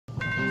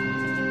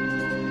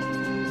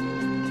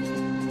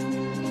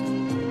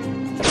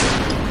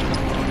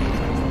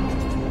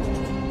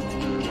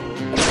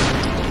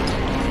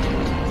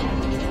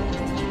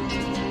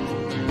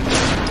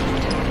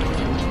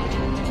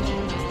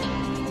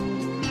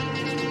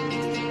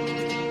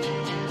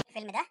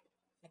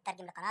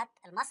مترجم لقناة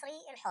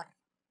المصري الحر.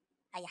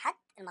 أي حد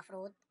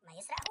المفروض ما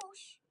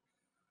يسرقهوش.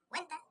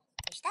 وأنت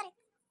اشترك.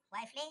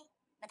 واقف ليه؟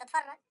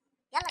 بتتفرج؟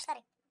 يلا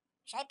اشترك،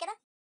 مش عيب كده؟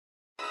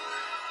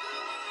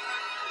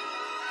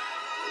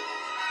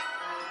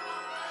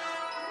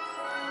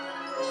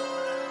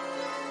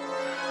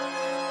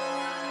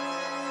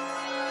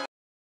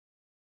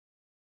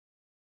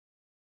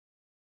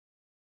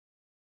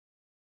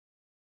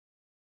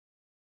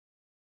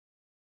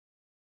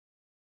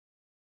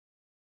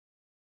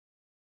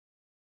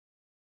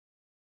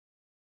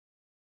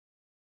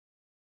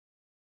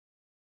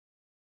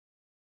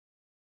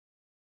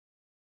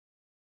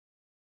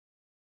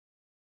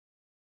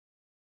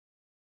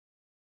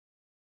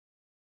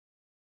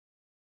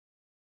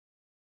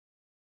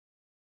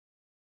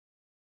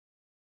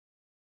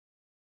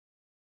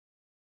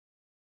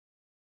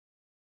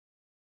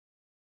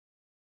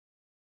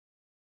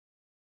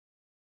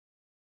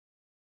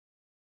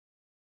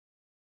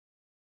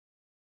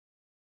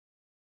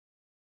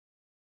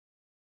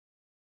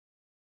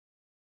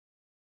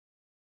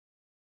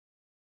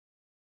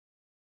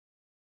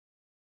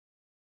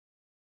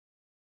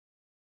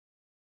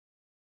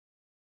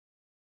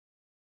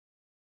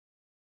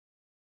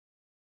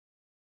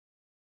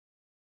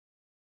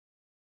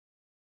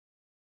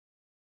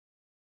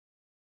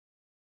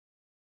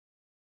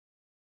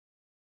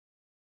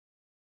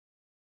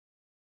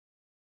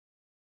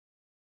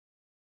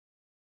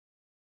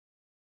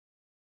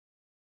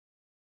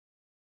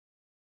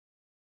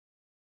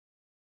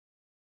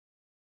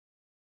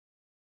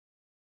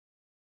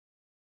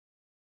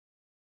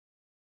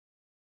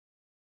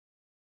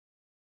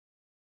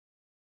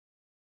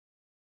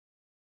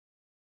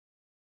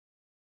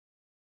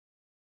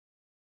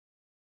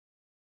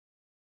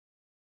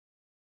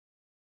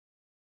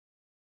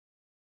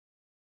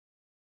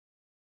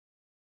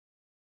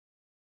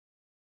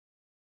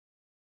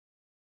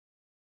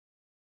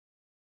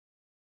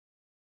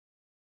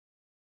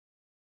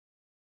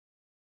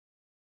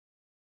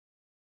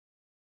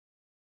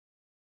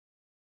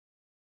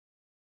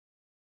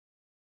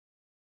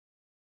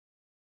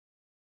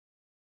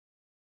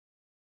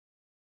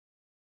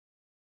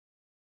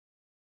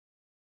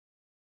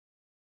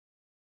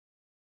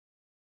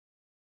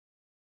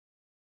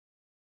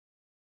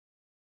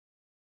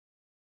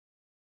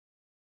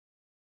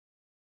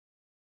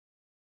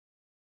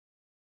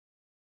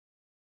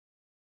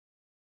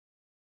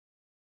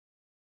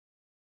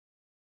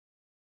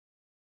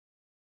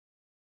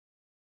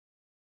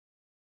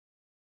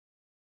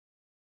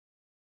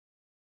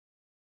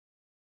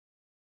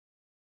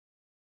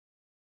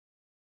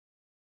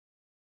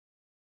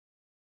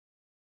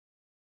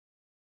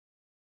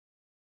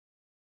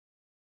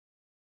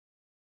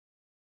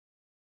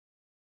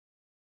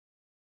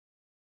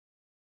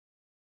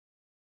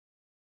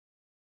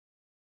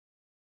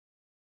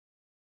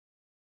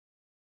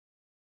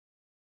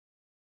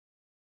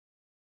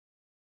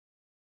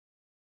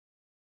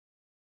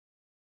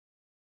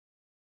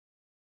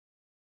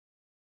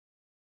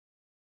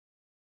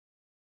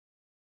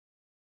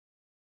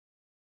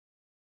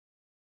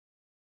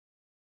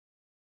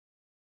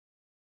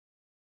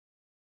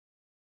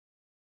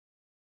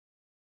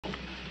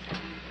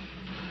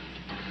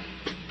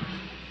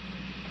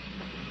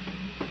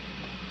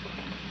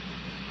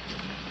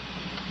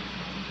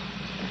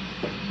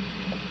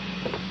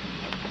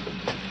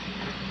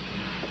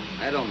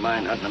 I don't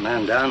mind hunting a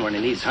man down when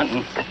he needs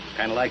hunting.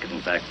 Kind of like it, in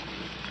fact.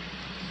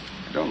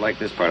 I don't like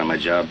this part of my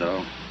job,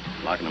 though.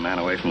 Locking a man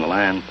away from the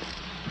land.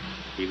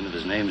 Even if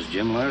his name's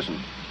Jim Larson.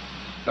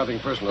 Nothing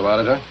personal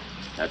about it, huh?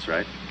 That's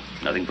right.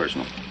 Nothing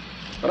personal.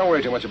 Well, don't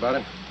worry too much about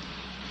it.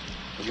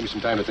 It'll give me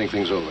some time to think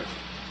things over.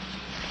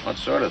 What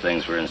sort of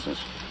things, for instance?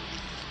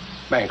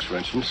 Banks, for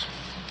instance.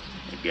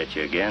 It get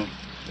you again?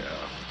 Yeah.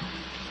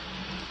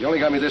 You only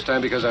got me this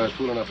time because I was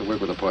fool enough to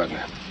work with a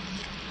partner.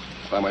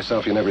 By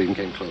myself, you never even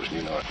came close, and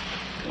you know it.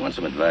 You want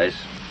some advice?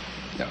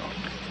 No.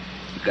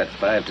 You've got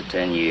 5 to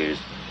 10 years.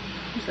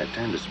 It's that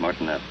time to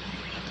smarten up.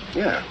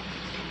 Yeah.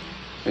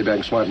 Maybe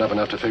I'm smart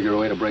enough to figure a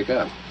way to break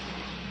out.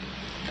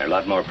 There are a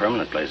lot more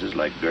permanent places,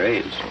 like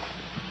graves.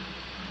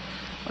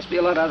 Must be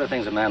a lot of other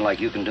things a man like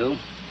you can do.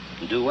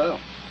 And do well.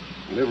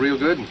 You live real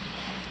good?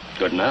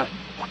 Good enough.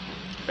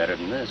 Better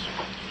than this.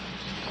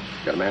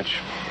 Got a match?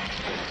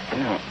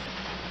 Yeah.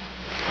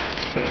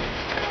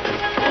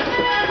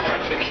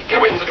 Get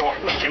away from the door.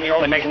 Look, Jimmy, you're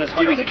only making this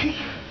harder. Give me the key.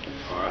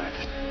 All right.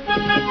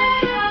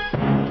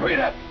 Hurry it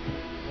up.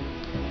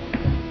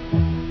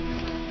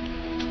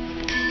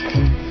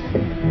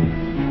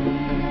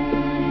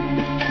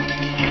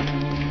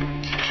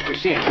 We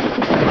see him.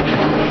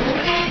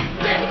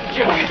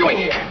 Jim, what are you doing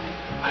here?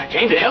 I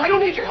came to help. I don't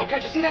need your help.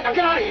 Can't you see that? Now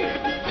get out of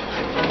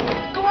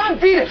here. Go on,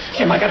 beat it.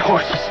 Jim, I got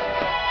horses.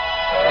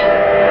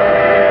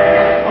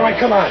 All right,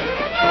 come on.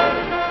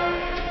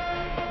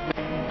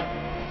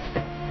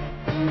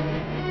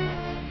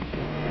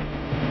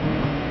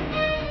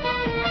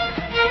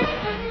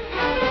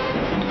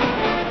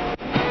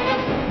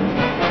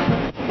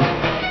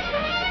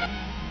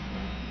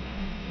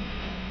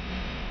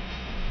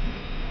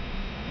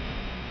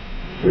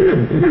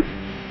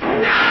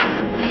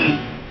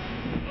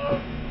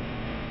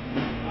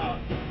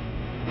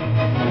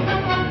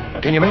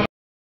 Can you make?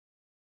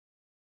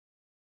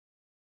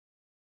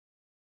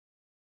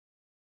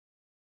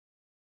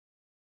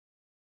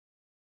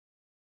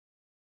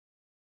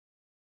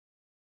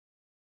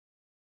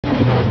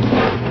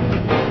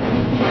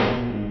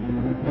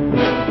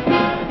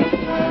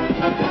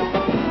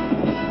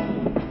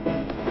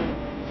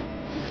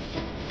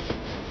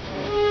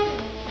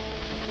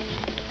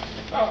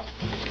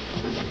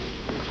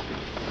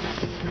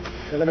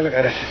 Here, let me look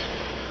at it.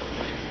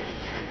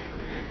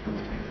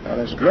 Oh,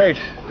 that's great.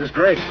 That's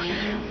great.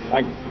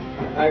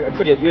 I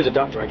could use a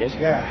doctor, I guess.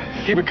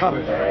 Yeah, keep it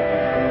covered.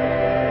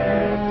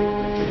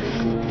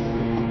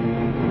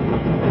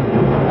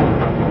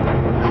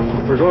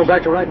 We're going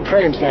back to riding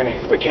trains,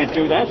 Danny. We can't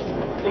do that.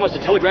 They must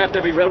have telegraphed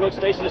every railroad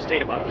station in the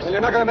state about us. Well,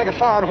 you're not going to make it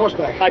far on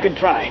horseback. I could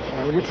try.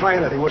 Well, you'd try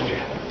anything, wouldn't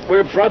you?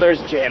 We're brothers,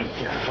 Jim.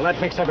 Yeah, well,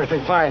 that makes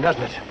everything fine,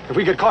 doesn't it? If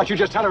we get caught, you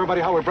just tell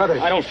everybody how we're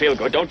brothers. I don't feel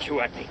good. Don't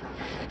chew at me.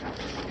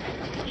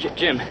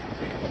 Jim,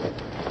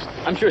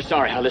 I'm sure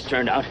sorry how this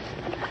turned out.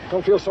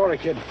 Don't feel sorry,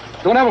 kid.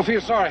 Don't ever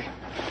feel sorry.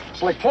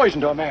 It's like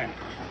poison to a man.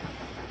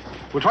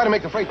 We'll try to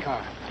make the freight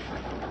car.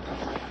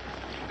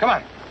 Come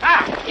on.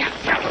 Ah! Yeah.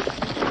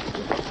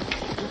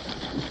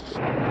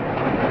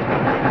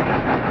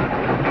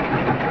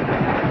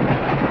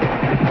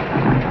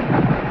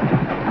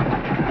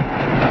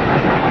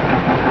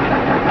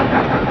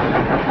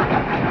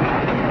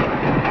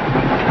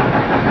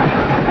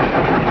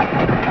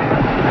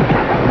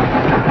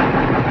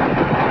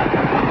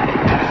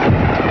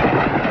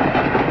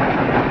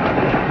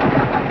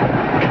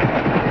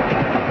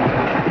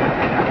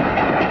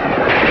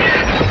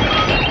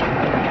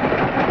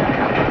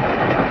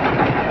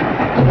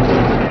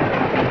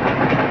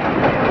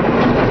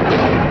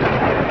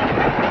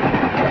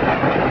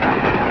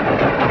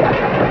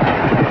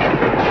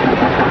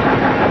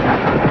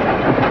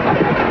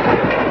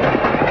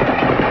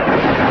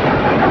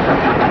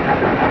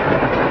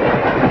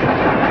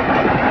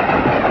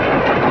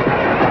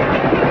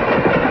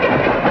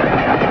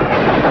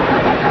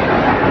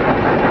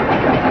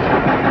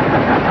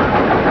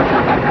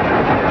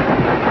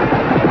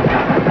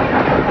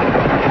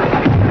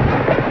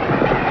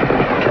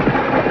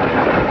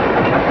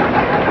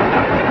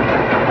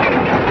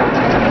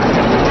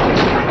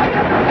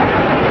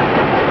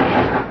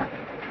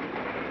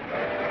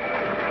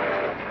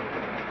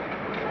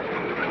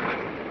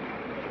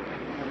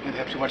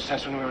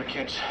 Since when we were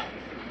kids.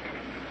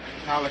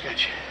 Now look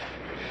at you.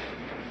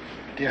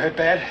 Do you hurt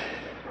bad?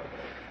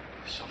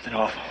 Something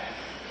awful.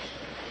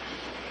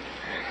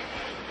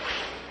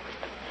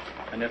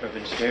 I've never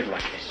been scared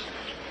like this.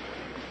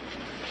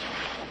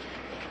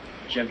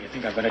 Jim, you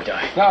think I'm gonna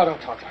die? No, don't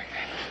talk like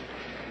that.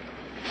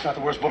 It's not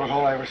the worst bullet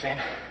hole I ever seen.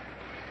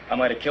 I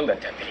might have killed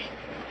that deputy.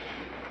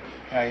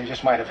 Yeah, you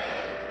just might have.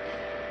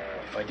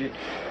 If I did,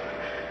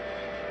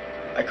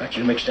 I got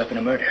you mixed up in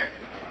a murder.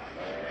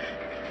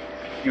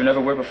 You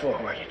never were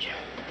before, were you, Jim?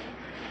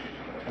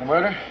 In a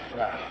murder?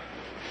 No.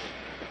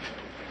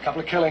 A couple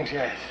of killings,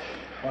 yes.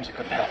 Once I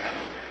couldn't help.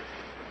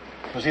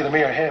 It was either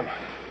me or him.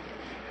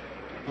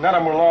 None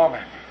of them were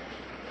lawmen.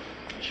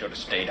 You should have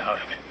stayed out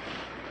of it.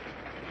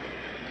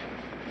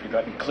 You'd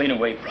gotten clean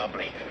away,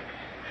 probably.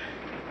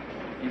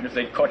 Even if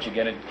they'd caught you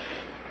again, it'd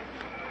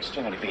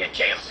still only be a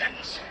jail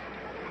sentence.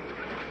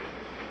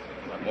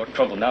 A lot more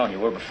trouble now than you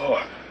were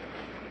before.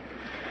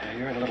 Yeah,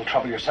 you're in a little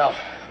trouble yourself.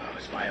 Oh,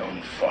 it's my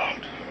own fault.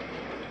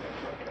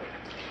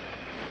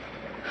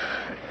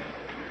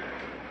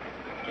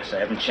 Guess I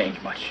haven't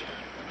changed much.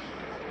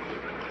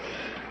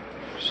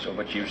 Still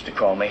what you used to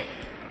call me.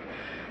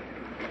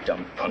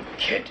 Dumb punk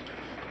kid.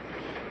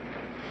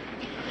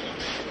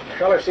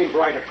 Well, I've seen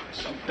brighter.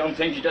 Some dumb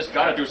things you just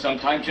gotta do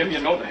sometime, Jim.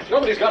 You know that.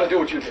 Nobody's got to do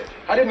what you did.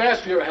 I didn't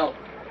ask for your help.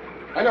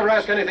 I never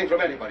asked anything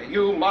from anybody.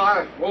 You,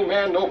 Ma, old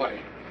man,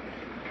 nobody.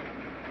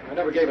 I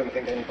never gave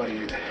anything to anybody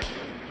either.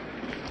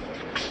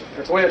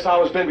 That's the way it's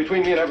always been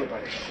between me and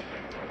everybody.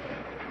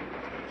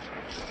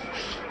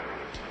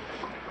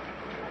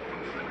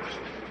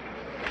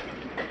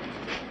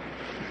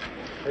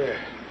 Here.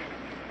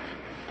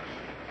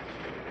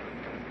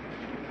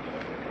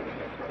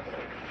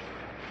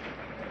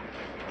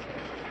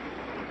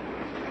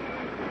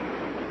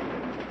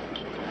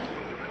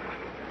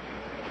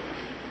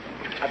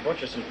 I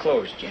bought you some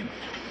clothes, Jim.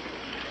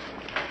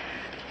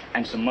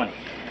 And some money.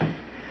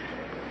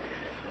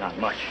 Not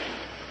much.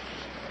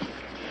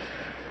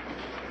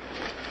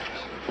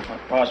 My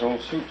pa's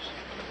old suits.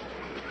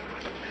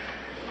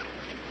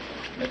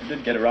 Never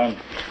did get around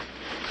to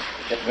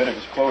get rid of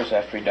his clothes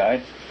after he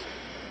died.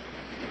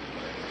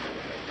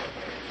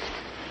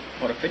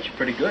 Ought to fit you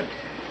pretty good.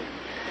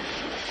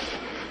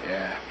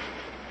 Yeah.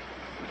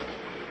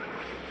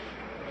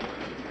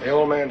 The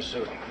old man's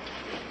suit.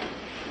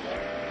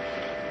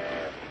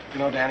 You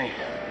know, Danny,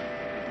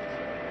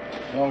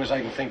 as long as I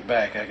can think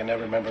back, I can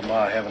never remember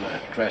Ma having a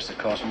dress that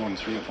cost more than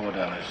 $3 or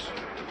 $4.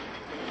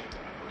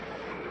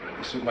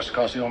 The suit must have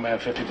cost the old man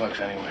 $50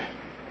 anyway.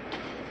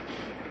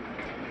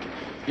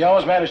 He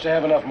always managed to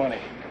have enough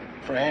money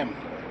for him.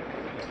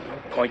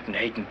 No point in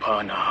hating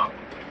Pa now.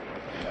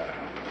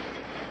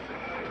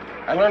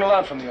 I learned a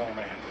lot from the old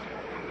man.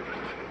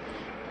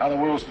 how the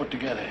world's put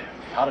together,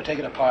 how to take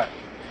it apart,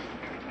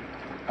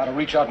 how to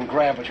reach out and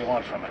grab what you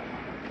want from it.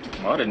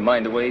 Well, I didn't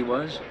mind the way he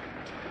was.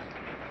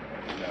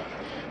 No.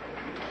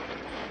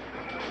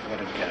 What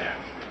did get her?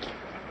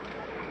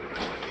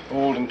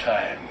 Old and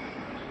tired,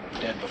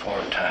 dead before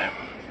her time.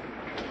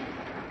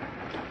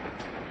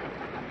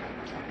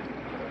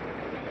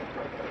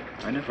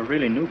 I never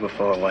really knew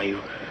before why you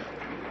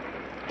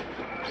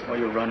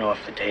run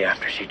off the day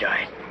after she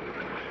died.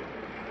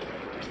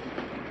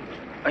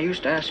 I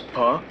used to ask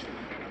Pa.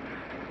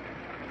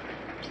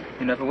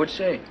 He never would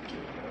say.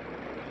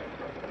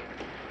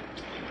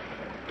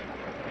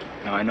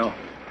 Now I know.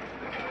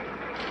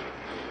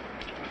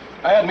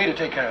 I had me to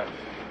take care of.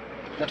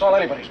 That's all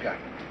anybody's got.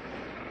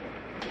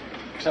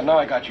 Except now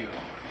I got you.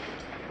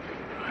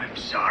 I'm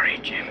sorry,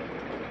 Jim.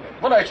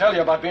 What did I tell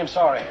you about being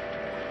sorry?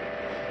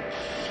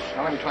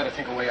 Now let me try to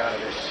think a way out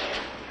of this.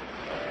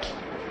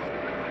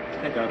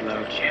 Think out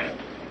loud, Jim.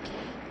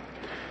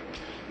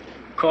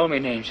 Call me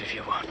names if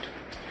you want.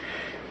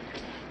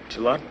 It's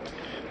a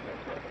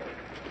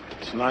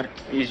lot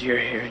easier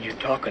hearing you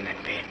talking than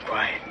being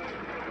quiet.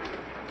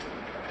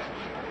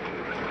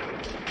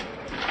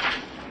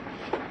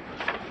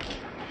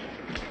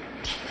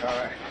 All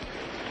right.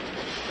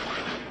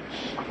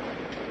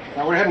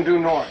 Now we're heading due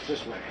north,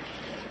 this way.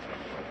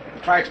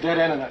 The track's dead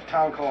end in a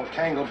town called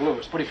Tangle Blue.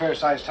 It's a pretty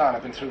fair-sized town.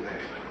 I've been through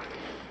there.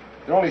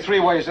 There are only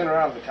 3 ways in or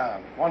out of the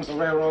town. One's the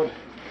railroad,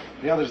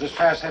 the other's this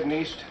pass heading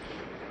east.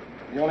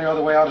 The only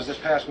other way out is this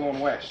pass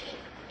going west.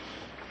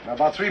 Now,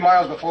 about 3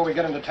 miles before we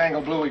get into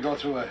Tangle Blue, we go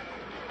through an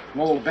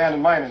old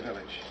abandoned mining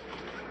village.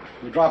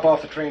 We'll drop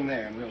off the train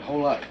there, and we'll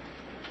hole up.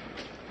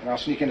 And I'll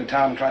sneak into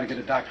town and try to get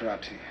a doctor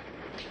out to you.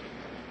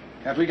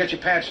 After we get you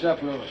patched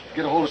up, we'll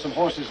get a hold of some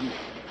horses and...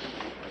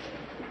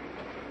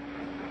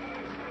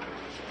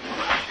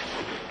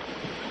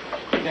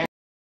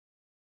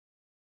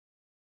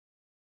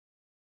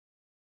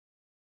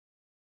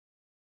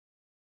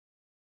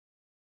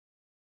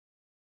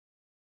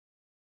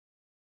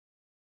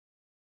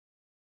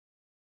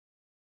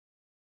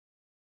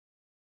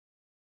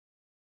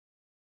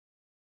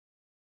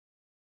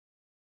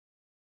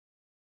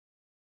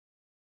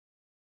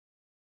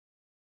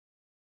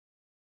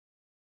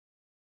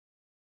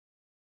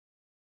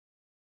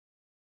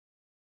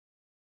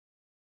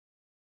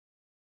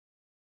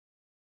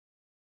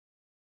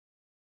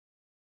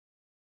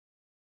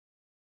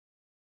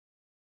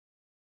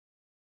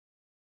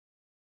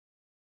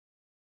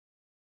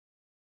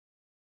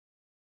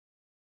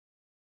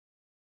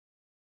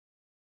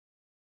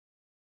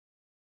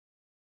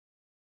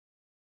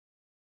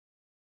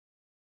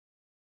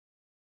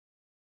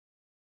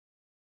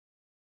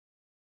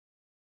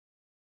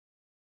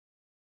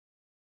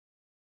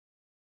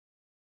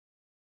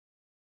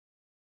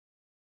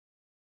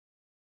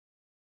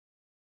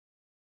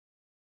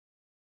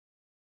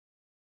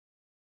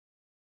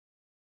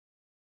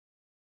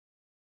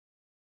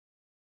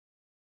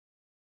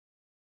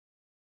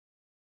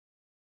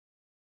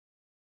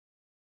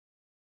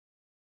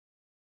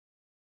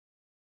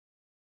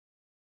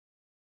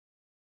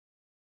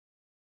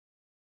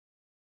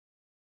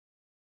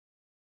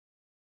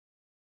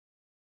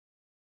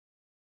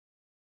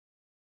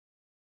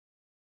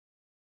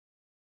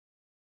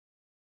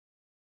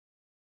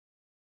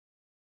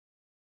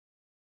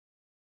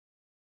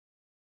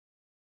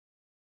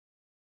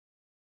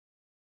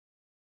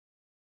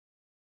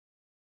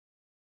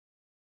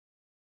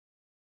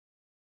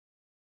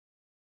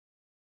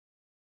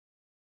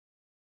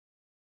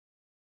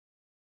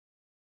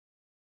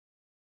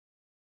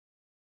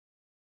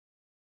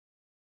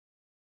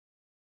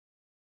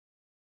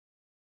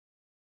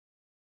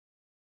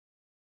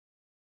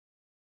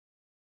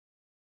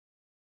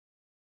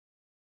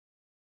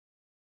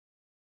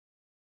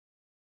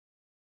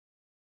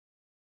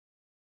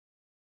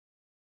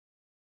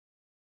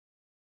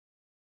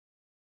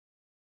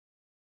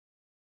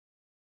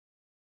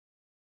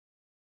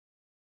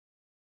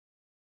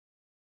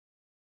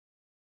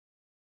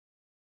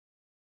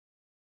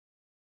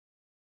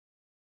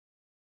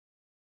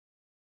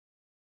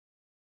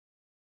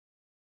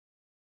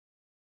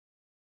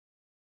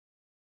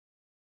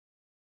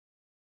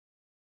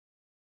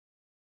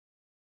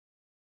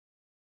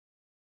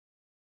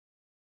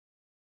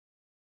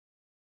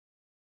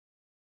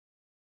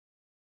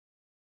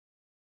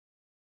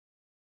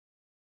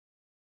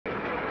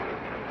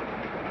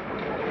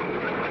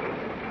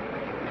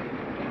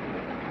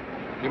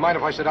 You mind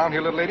if I sit down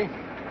here, little lady?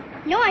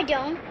 No, I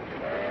don't.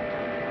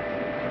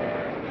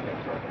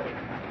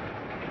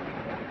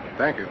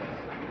 Thank you.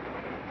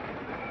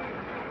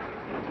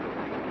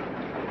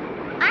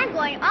 I'm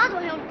going all the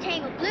way home to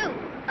Tangle Blue,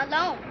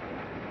 alone.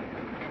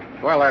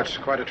 Well, that's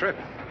quite a trip.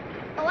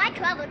 Oh, I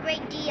travel a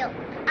great deal.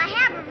 I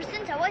have ever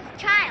since I was a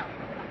child.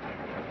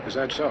 Is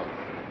that so?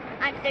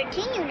 I'm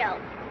 13, you know.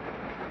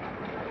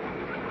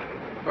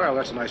 Well,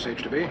 that's a nice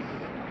age to be.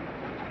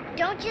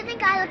 Don't you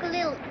think I look a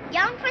little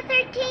young for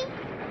 13?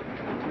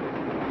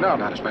 No,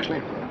 not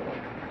especially.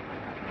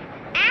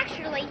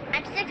 Actually,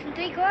 I'm 6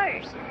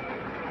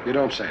 3/4. You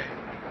don't say.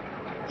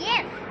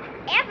 Yes,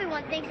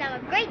 everyone thinks I'm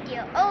a great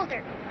deal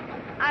older.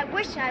 I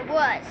wish I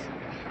was.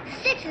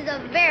 6 is a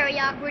very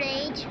awkward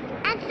age,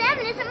 and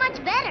 7 isn't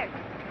much better.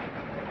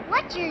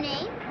 What's your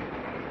name?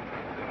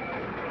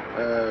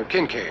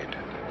 Kincaid.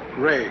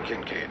 Ray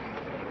Kincaid.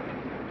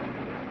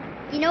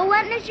 You know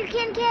what, Mr.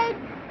 Kincaid?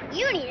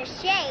 You need a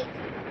shave.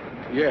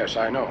 Yes,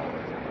 I know.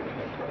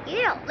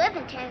 You don't live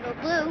in Tango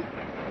Blue.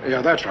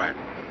 Yeah, that's right.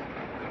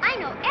 I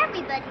know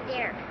everybody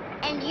there.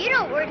 And you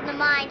don't work in the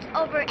mines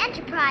over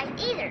Enterprise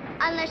either,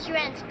 unless you're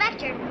an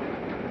inspector.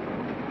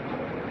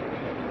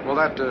 Well,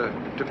 that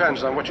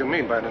depends on what you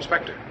mean by an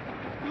inspector.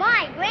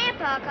 My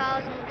grandpa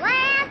calls him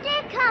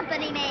Blasted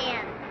Company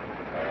Man.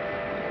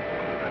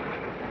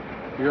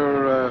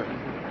 Your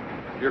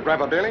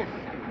Grandpa Bailey?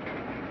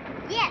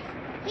 Yes,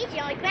 he's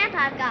the only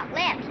grandpa I've got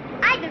left.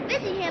 I've been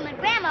visiting him and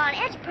Grandma on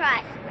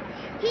Enterprise.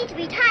 He's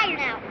retired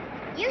now.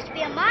 Used to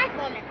be a mine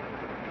foreman.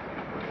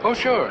 Oh,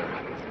 sure.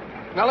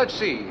 Now, let's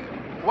see.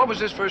 What was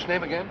his first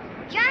name again?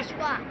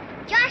 Joshua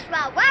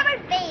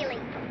Robert Bailey.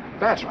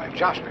 That's right,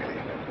 Josh Bailey.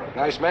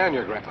 Nice man,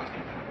 your grandpa.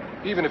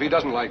 Even if he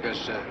doesn't like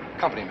us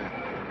company men.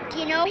 Do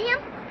you know him?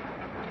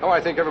 Oh,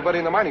 I think everybody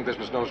in the mining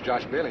business knows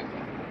Josh Bailey.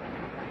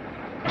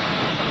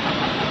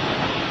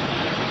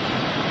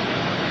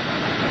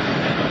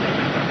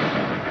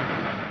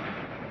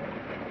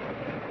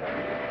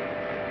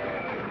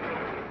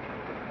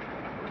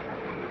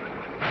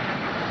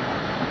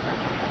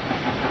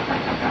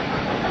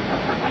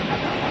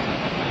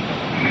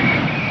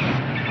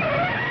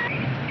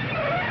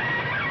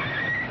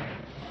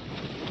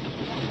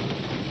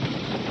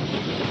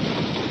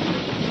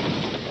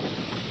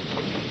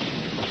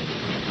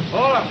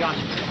 Hold up,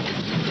 Johnson.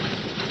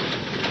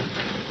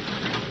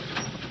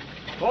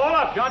 Hold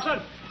up,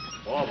 Johnson.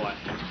 Oh, boy.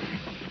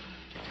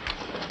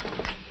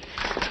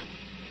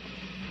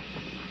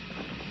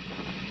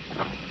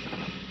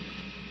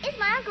 It's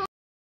my uncle.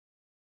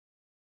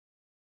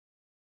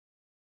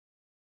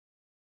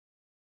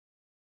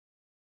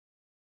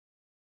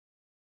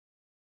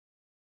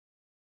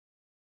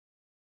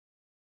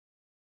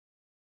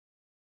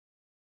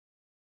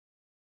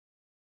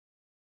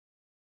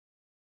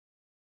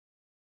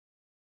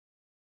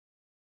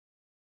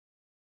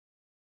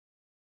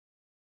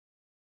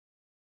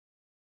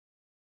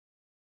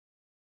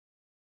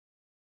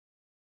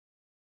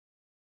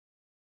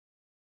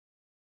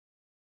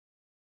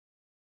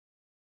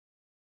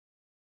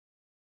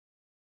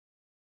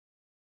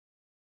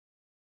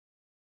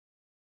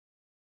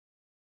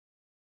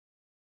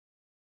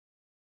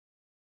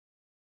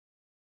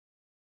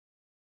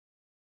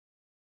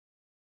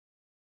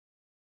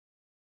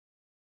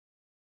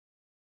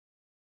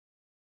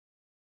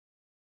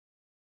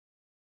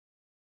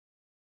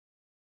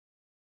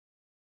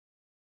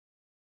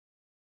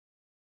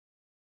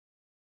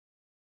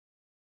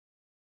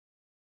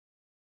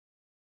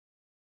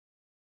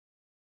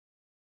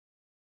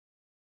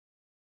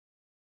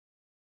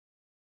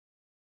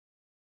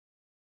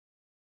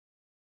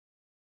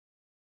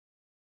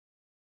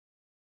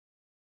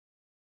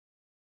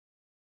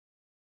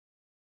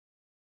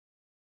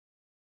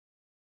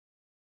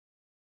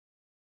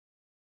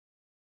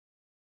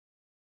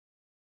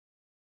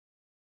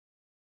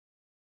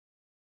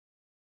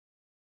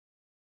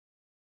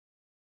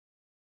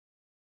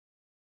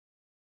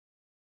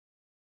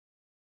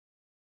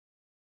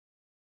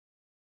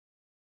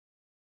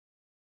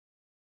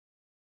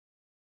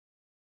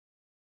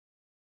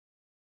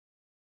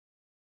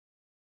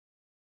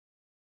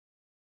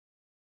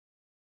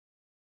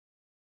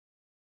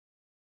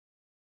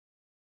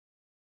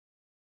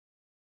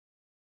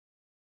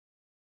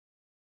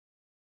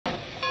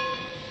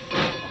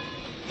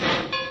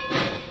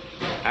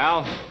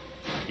 Al,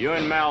 you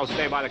and Mel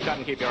stay by the cut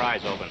and keep your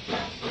eyes open.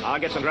 I'll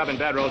get some grub and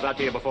bedrolls out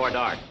to you before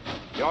dark.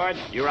 George,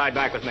 you ride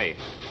back with me.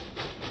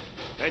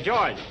 Hey,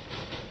 George.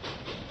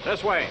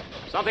 This way.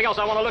 Something else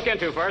I want to look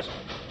into first.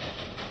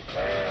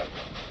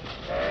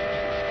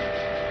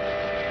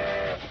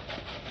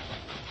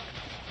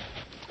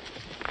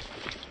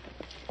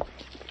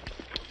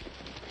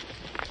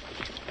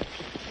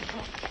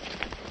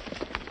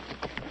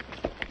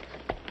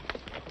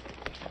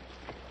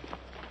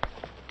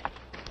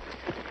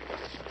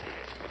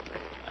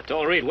 I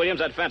told Reed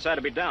Williams that fence had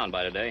to be down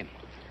by today.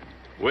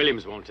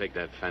 Williams won't take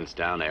that fence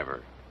down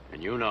ever,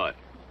 and you know it.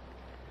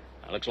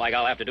 It looks like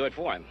I'll have to do it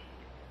for him.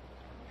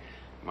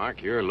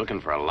 Mark, you're looking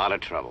for a lot of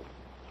trouble.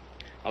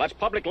 Well, that's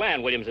public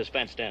land Williams has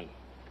fenced in.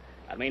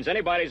 That means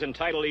anybody's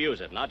entitled to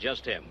use it, not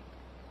just him.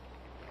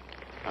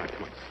 All right,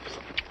 come on.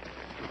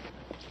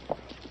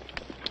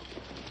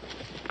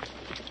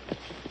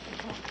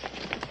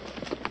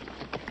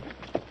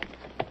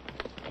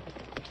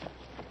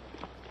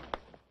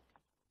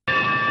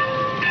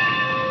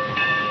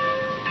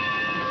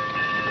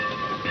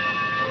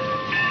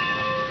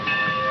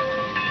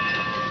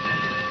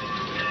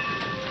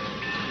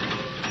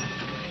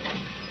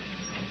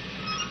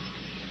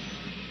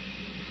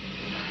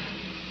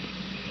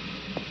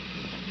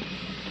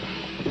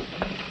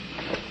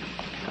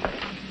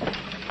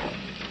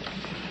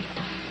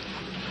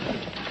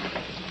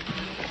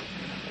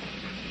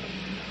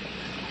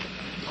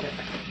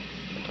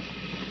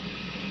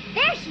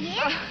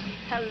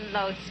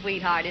 Hello,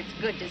 sweetheart. It's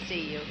good to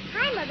see you.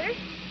 Hi, Mother.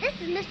 This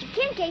is Mr.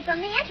 Kincaid from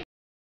the Enterprise.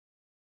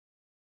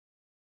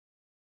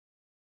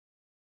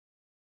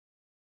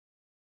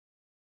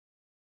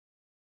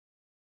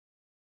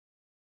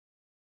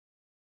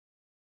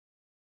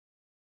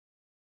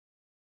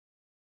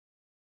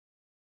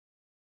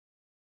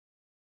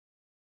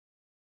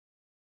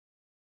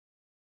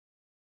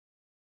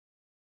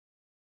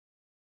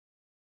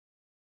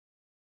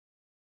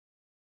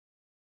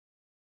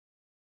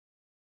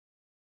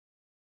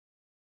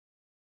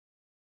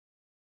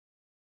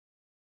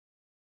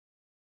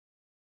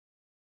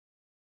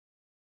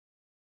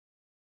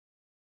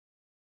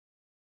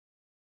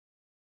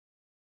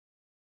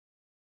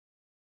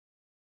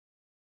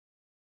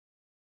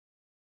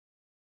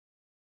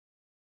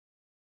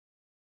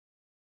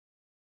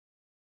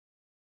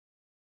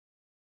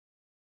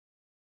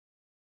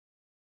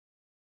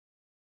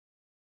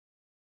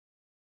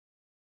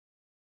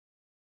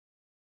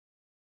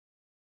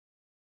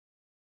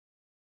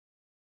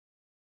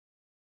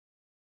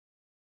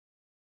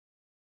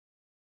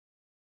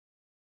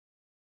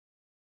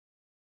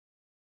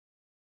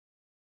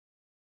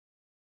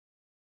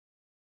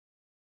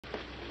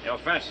 Your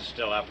fence is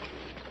still up.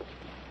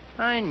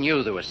 I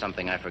knew there was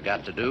something I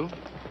forgot to do.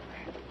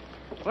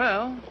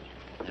 Well,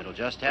 it'll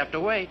just have to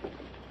wait.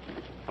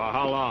 For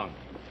how long?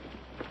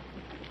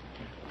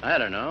 I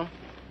don't know.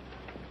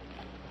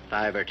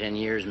 5 or 10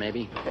 years,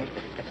 maybe. Well,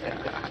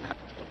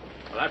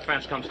 that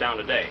fence comes down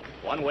today,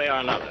 one way or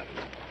another.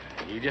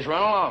 You just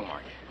run along,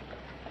 Mark.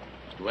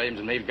 Mr. Williams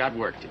and me've got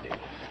work to do.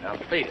 Now,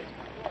 beat it.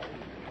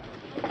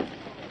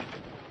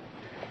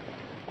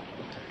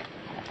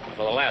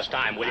 For the last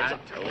time, Williams.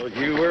 I told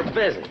you we're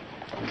busy.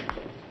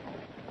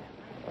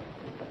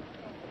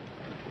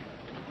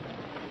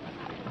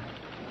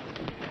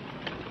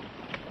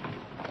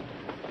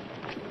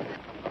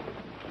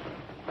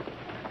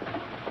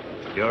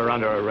 You're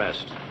under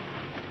arrest.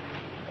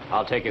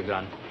 I'll take your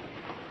gun.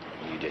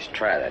 You just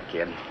try that,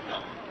 kid.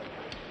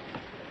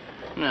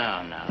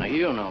 No,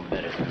 you know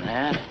better than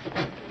that.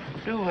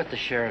 Do what the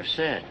sheriff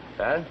said.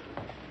 Huh?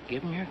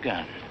 Give him your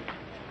gun.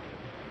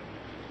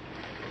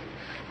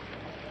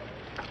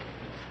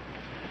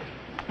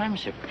 I'm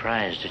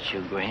surprised at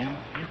you, Graham.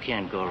 You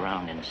can't go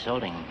around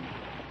insulting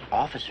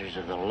officers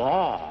of the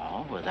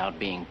law without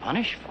being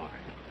punished for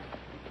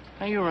it.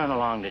 Now, you run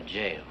along to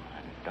jail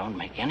and don't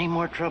make any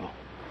more trouble.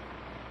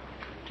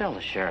 Tell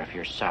the sheriff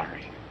you're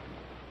sorry.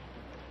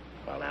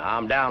 Well, now,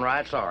 I'm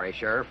downright sorry,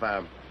 Sheriff.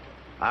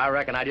 I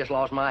reckon I just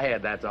lost my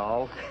head, that's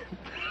all.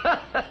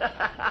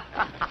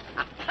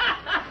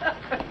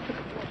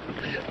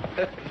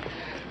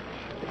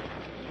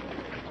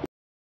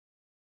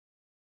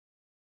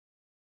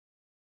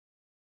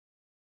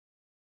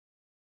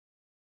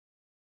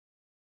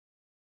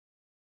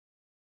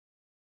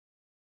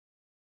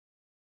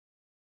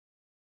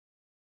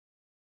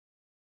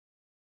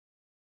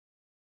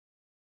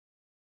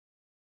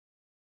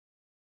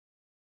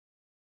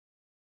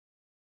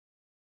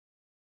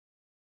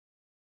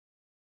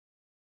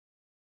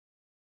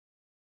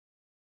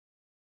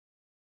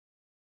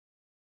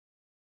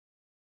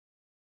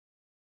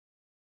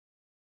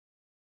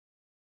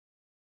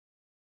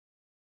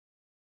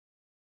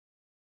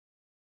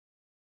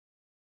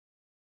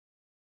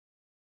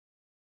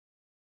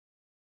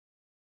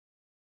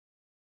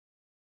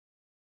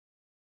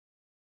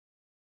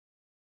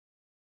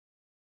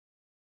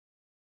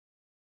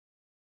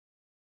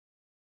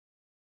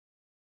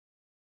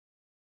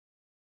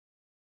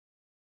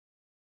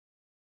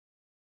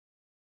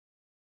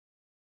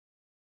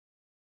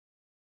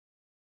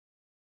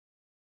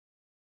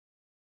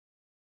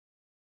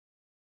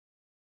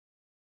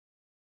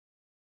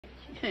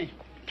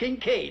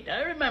 Kincaid,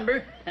 I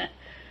remember.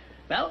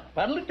 Well,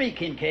 what'll it be,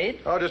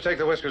 Kincaid? Oh, just take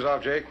the whiskers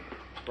off, Jake.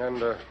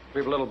 And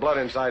leave a little blood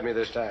inside me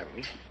this time.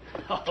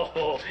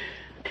 Oh,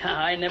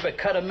 I never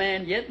cut a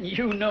man yet, and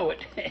you know it.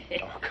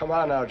 Oh, come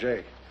on now,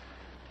 Jake.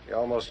 You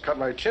almost cut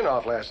my chin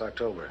off last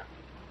October.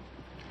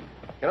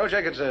 You know,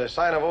 Jake, it's a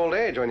sign of old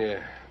age when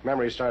your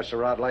memory starts to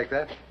rot like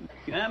that.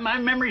 Yeah, my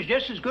memory's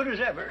just as good as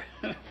ever.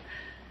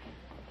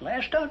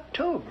 Last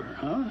October,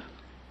 huh?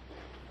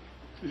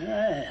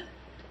 Yeah.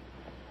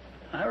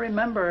 I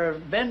remember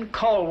Ben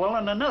Caldwell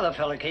and another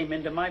fella came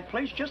into my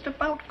place just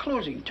about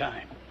closing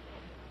time.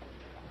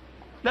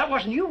 That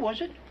wasn't you, was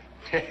it?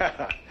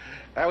 Yeah,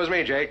 that was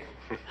me, Jake.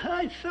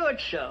 I thought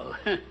so.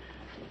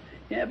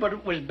 Yeah, but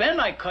it was Ben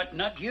I cut,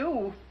 not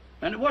you.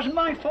 And it wasn't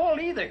my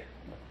fault either.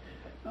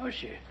 Oh,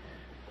 sure.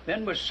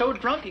 Ben was so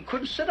drunk he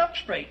couldn't sit up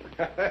straight.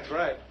 That's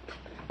right.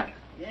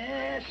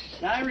 Yes,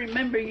 I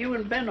remember you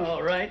and Ben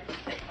all right.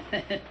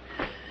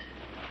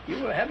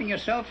 You were having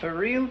yourself a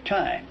real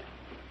time.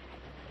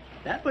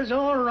 That was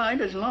all right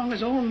as long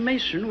as old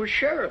Mason was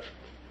sheriff.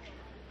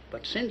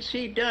 But since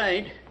he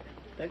died,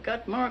 they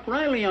got Mark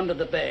Riley under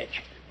the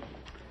badge.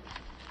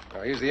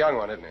 Oh, he's the young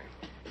one, isn't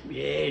he?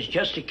 Yeah, he's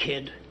just a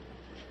kid,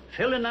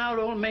 filling out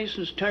old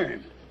Mason's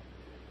term.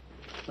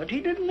 But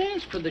he didn't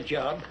ask for the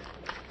job.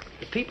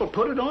 The people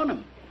put it on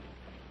him.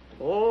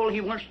 All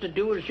he wants to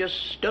do is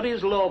just study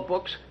his law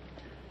books,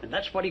 and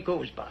that's what he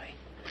goes by.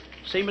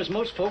 Same as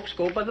most folks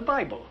go by the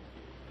Bible.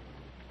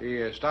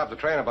 He stopped the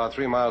train about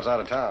 3 miles out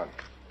of town.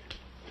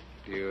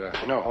 Do you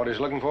know what he's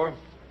looking for?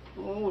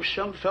 Oh,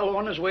 some fellow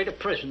on his way to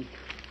prison.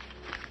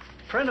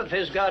 A friend of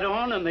his got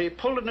on and they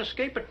pulled an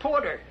escape at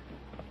Porter.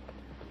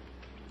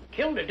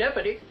 Killed a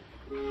deputy.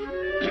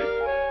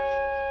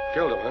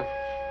 Killed him, huh?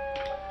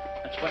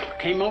 That's what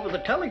came over the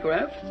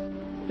telegraph.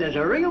 There's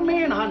a real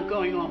manhunt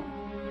going on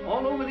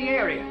all over the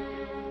area.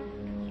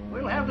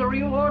 We'll have the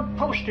real Lord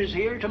posters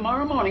here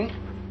tomorrow morning.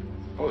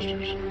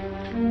 Posters?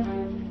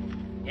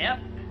 Yep.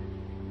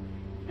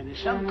 And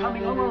there's some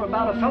coming over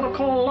about a fellow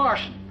called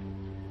Larson.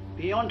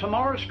 Be on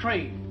tomorrow's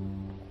train.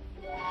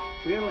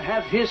 We'll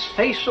have his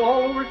face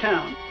all over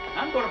town.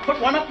 I'm going to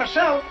put one up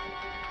myself.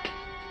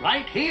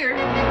 Right here.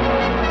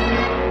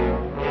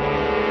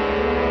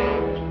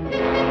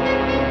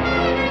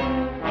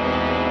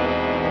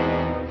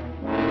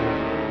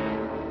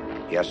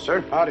 Yes,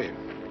 sir? Howdy.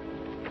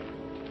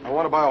 I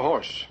want to buy a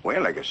horse.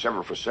 Well, I got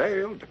several for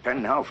sale,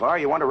 depending how far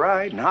you want to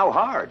ride and how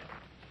hard.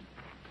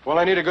 Well,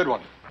 I need a good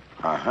one.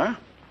 Uh-huh.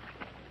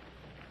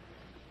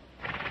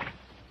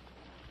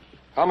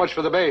 How much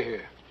for the bay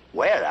here?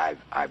 Well,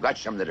 I've got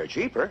some that are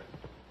cheaper.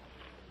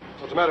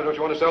 What's the matter? Don't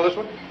you want to sell this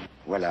one?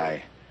 Well,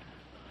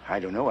 I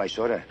don't know. I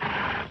sort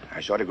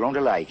of grown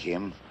to like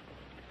him.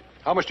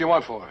 How much do you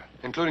want for her,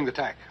 including the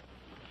tack?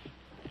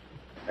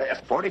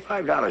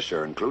 $45,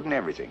 sir, including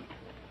everything.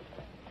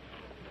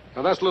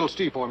 Now, that's a little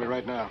steep for me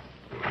right now.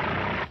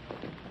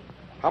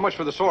 How much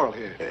for the sorrel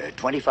here?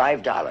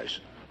 $25.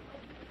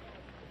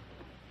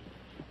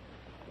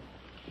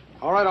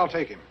 All right, I'll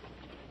take him.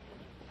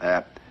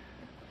 Now,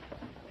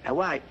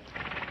 why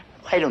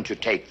don't you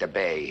take the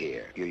bay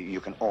here?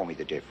 You can owe me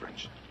the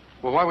difference.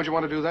 Well, why would you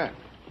want to do that?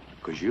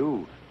 Because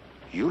you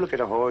look at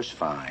a horse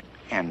fine.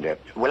 And,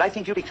 well, I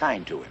think you'll be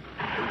kind to him.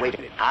 Wait a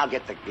minute. I'll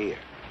get the gear.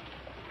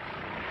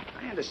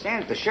 I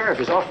understand the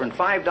sheriff is offering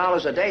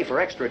 $5 a day for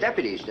extra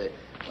deputies to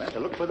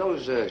look for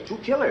those 2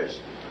 killers.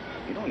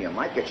 You know, you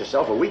might get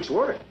yourself a week's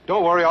work.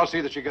 Don't worry. I'll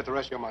see that you get the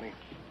rest of your money.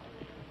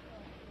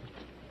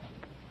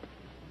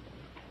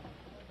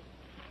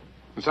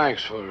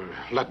 Thanks for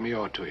letting me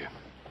owe it to you.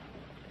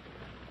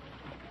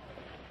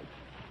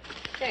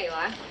 There you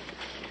are.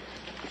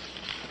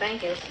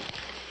 Thank you.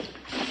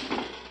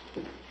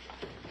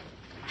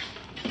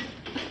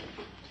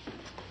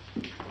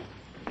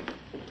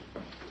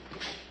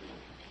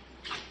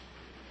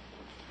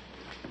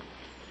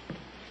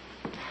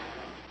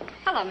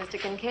 Hello, Mr.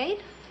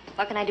 Kincaid.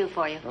 What can I do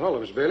for you? Hello,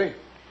 Miss Bailey.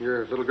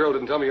 Your little girl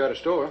didn't tell me you had a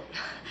store.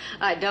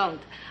 I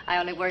don't. I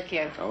only work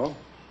here. Oh?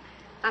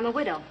 I'm a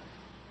widow.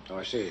 Oh,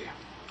 I see.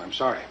 I'm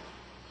sorry.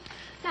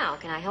 Now,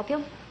 can I help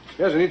you?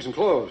 Yes, I need some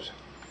clothes.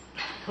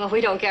 Well,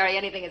 we don't carry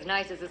anything as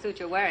nice as the suit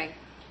you're wearing.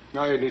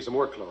 Now you need some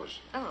work clothes.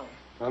 Oh.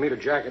 I'll need a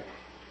jacket.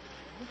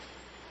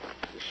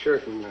 This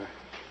shirt and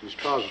these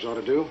trousers ought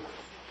to do.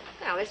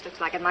 Well, this looks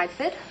like it might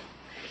fit.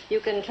 You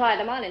can try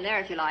them on in there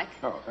if you like.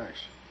 Oh, thanks.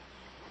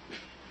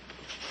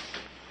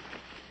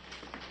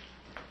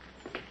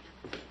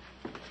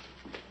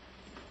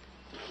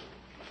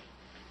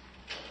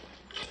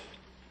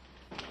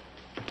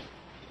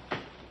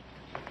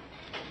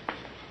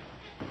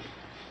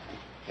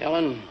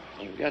 Ellen,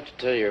 you've got to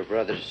tell your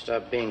brother to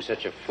stop being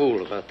such a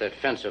fool about that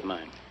fence of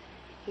mine.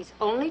 He's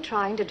only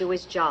trying to do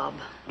his job.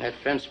 That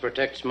fence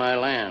protects my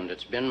land.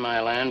 It's been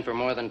my land for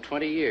more than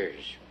 20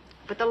 years.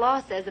 But the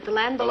law says that the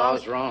land The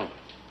belongs... law's wrong.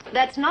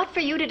 That's not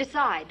for you to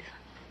decide.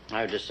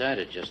 I've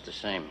decided just the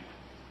same.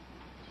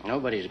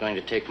 Nobody's going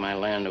to take my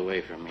land away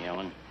from me,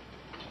 Ellen.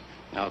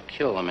 I'll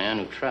kill the man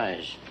who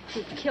tries.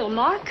 You'd kill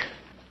Mark?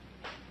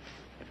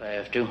 If I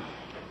have to.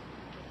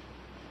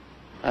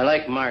 I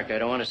like Mark. I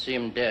don't want to see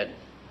him dead.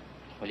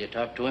 Will you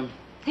talk to him?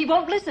 He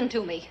won't listen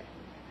to me.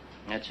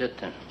 That's it,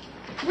 then.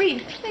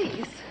 Reed,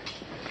 please.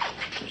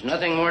 There's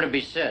nothing more to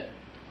be said.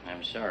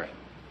 I'm sorry.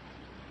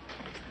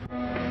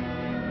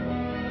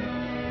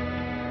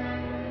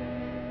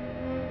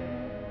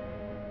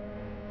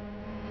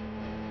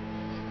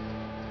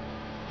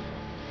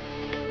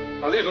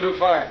 Now, these will do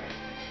fine.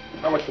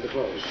 How much for the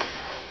clothes?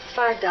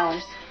 $5.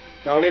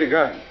 Now, I'll need a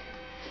gun.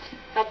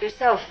 Help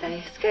yourself.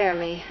 They scare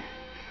me.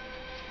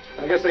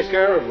 I guess they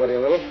scare everybody a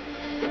little.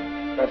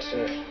 That's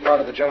part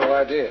of the general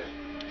idea.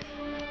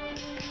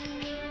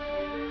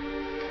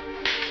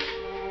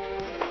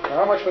 Now,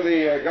 how much for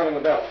the gun and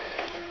the belt?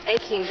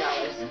 $18.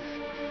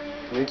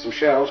 I need some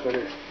shells.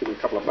 Better give me a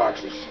couple of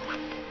boxes.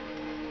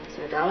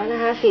 So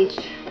 $1.50 each.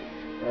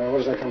 What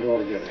does that come to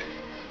altogether?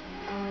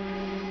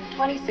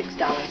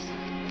 $26.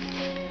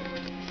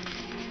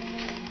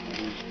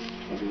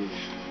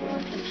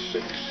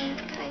 26.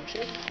 Thank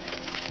you.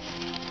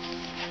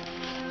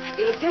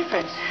 You look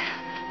different.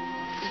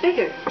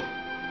 Bigger.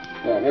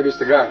 Yeah, maybe it's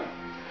the gun.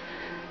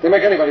 They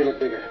make anybody look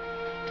bigger.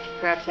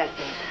 Perhaps that's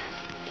it.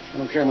 I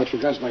don't care much for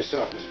guns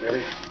myself, Miss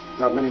Bailey.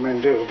 Not many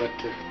men do, but,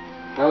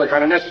 well, they're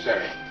kind of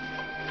necessary.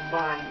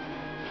 Why?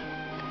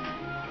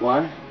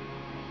 Why?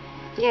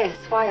 Yes,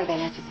 why are they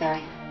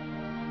necessary?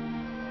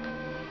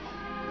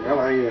 Well,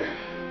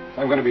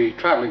 I'm going to be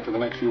traveling for the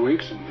next few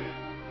weeks, and,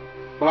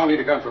 well, I'll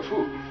need a gun for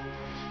food.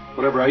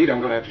 Whatever I eat, I'm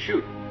going to have to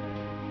shoot.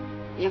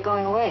 You're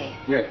going away?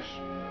 Yes.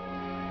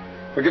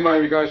 Well, give my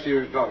regards to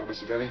your daughter,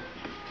 Mr. Bailey.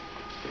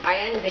 I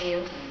envy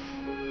you.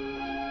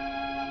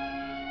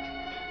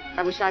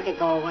 I wish I could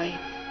go away.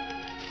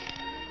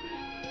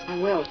 I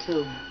will,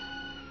 too.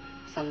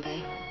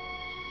 Someday.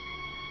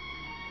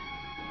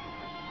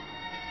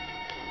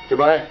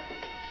 Goodbye.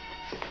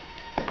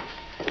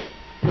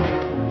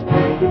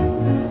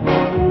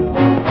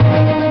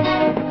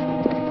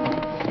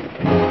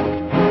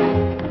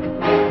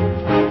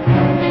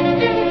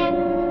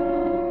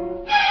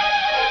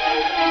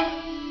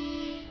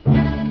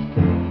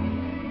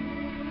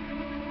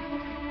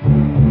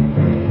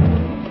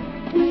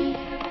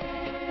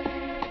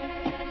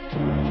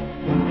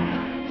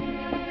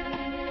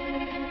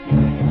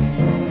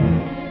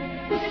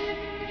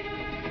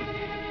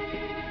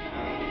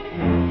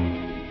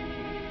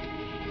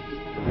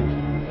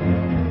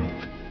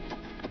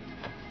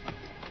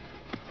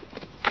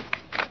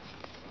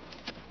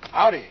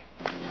 Howdy.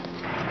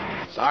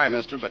 Sorry,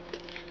 mister, but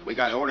we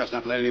got orders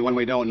not to let anyone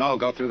we don't know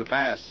go through the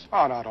pass.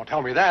 Oh, no, don't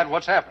tell me that.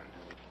 What's happened?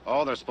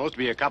 Oh, there's supposed to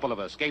be a couple of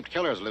escaped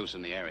killers loose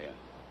in the area.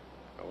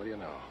 Well, what do you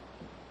know?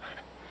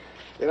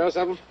 You know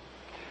something?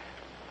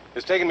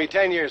 It's taken me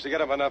 10 years to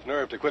get up enough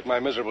nerve to quit my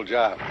miserable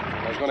job.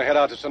 I was going to head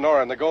out to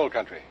Sonora in the gold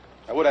country.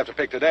 I would have to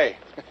pick today.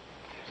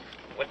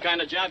 What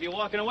kind of job you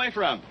walking away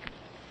from?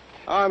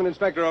 Oh, I'm an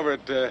inspector over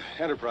at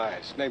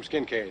Enterprise. Name's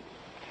Kincaid.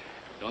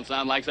 Don't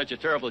sound like such a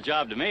terrible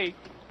job to me.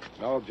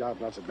 No,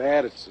 job's not so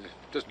bad. It's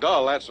just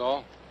dull, that's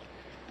all.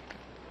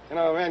 You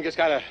know, a man gets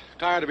kind of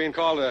tired of being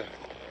called a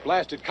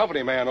blasted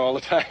company man all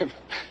the time.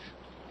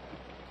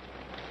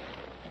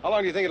 How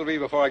long do you think it'll be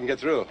before I can get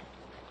through?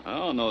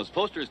 Oh, and those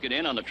posters get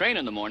in on the train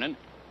in the morning,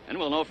 and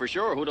we'll know for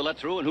sure who to let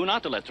through and who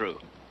not to let through.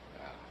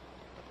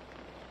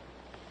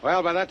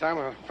 Well, by that time,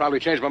 I'll probably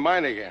change my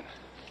mind again.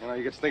 You know,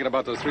 you get thinking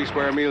about those 3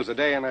 square meals a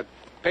day and that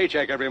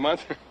paycheck every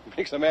month.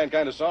 Makes a man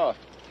kind of soft.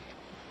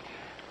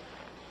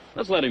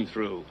 Let's let him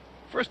through.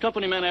 First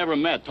company man I ever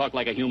met talked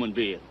like a human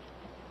being.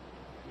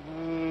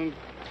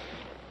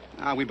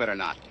 We better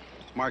not.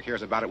 If Mark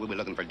hears about it, we'll be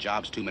looking for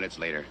jobs 2 minutes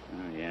later.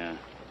 Oh, yeah,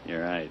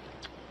 you're right.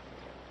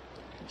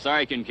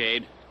 Sorry,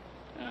 Kincaid.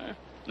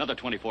 Another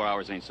 24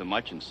 hours ain't so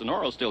much, and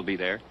Sonora will still be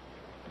there.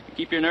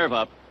 Keep your nerve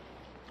up.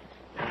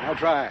 I'll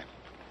try.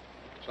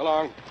 So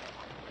long.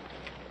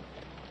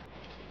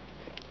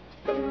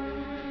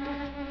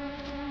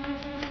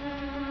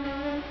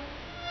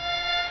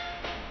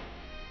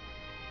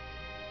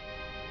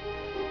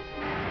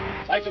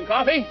 Like some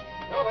coffee?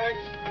 No,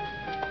 thanks.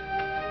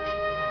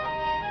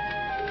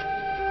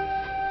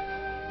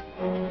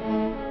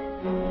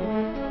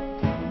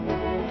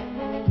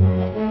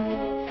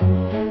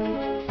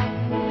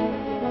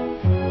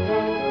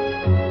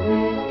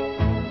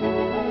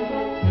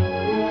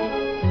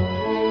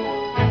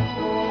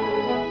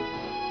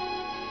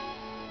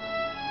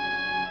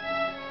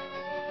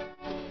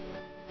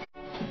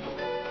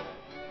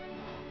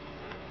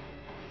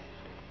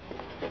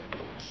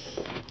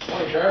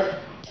 Morning, Sheriff.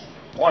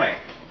 Morning.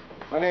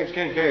 My name's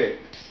Kincaid.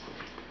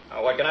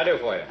 What can I do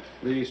for you?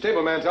 The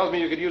stableman tells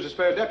me you could use a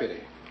spare deputy.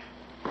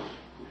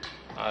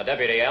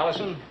 Deputy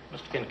Allison,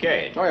 Mr.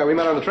 Kincaid. Oh, yeah, we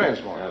met on the train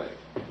this morning.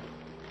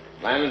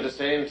 Planning to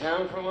stay in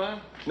town for a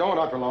while? No,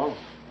 not for long.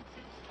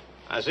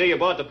 I see you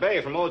bought the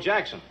bay from old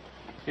Jackson.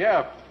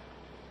 Yeah.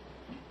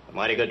 A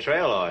mighty good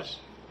trail horse.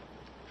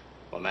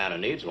 For a man who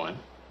needs one.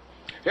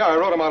 Yeah, I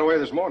rode him out away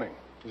this morning.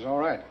 He's all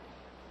right.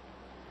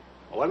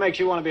 Well, what makes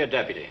you want to be a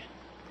deputy?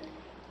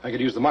 I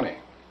could use the money.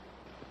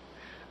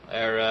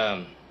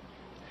 There,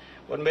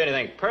 wouldn't be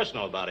anything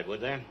personal about it,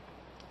 would there?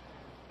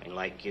 I mean,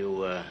 like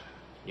you,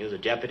 knew the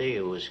deputy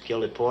who was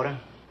killed at Porter?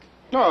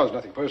 No, there's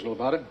nothing personal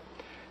about it.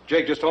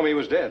 Jake just told me he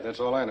was dead. That's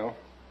all I know.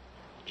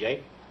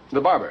 Jake?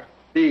 The barber.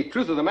 The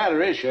truth of the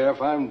matter is,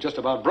 Sheriff, I'm just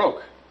about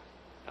broke.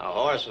 A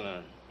horse and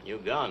a new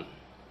gun.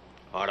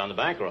 Hard on the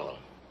bankroll.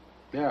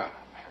 Yeah.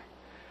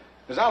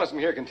 As Allison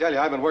here can tell you,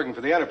 I've been working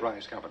for the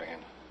Enterprise Company,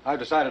 and I've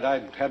decided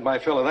I'd had my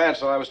fill of that,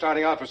 so I was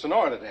starting out for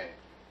Sonora today.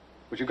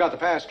 But you've got the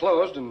pass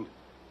closed, and,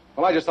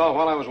 well, I just thought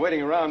while I was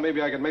waiting around,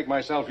 maybe I could make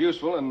myself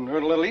useful and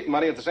earn a little eating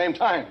money at the same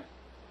time.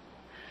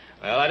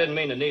 Well, I didn't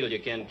mean to needle you,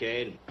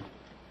 Kincaid.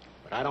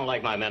 But I don't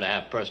like my men to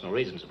have personal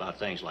reasons about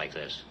things like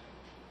this.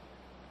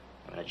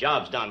 I mean, a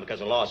job's done because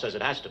the law says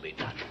it has to be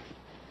done.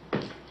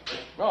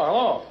 Oh,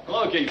 hello.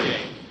 Hello,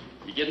 Kincaid.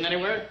 You getting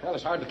anywhere? Well,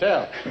 it's hard to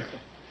tell.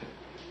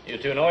 You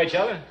two know each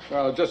other?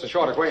 Well, just a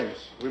short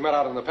acquaintance. We met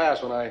out in the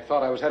pass when I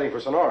thought I was heading for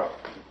Sonora.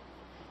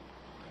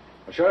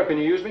 Well, Sheriff, can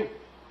you use me?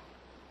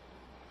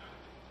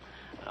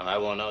 Well, I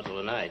won't know till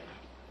tonight.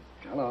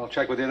 Well, I'll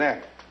check with you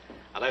then.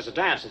 Now, there's a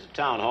dance at the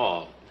town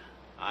hall.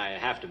 I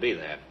have to be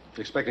there.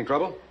 Expecting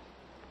trouble?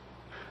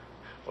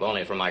 Well,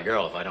 only for my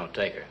girl if I don't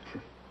take her.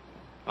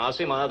 I'll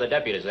see my other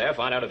deputies there,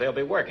 find out if they'll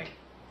be working.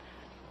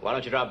 Why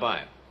don't you drop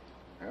by?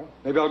 Well,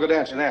 maybe I'll go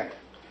dancing then.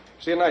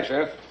 See you tonight,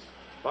 Sheriff.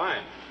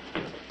 Fine.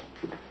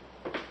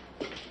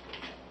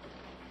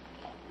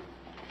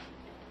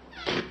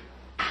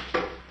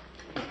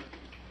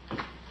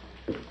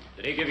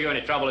 Did he give you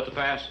any trouble at the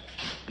pass?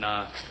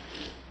 Nah.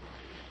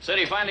 Said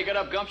he finally got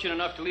up gumption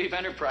enough to leave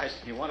Enterprise.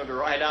 He wanted to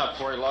ride out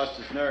before he lost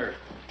his nerve.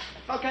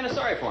 Felt kind of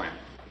sorry for him.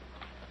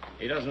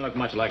 He doesn't look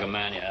much like a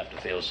man you have to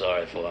feel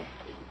sorry for.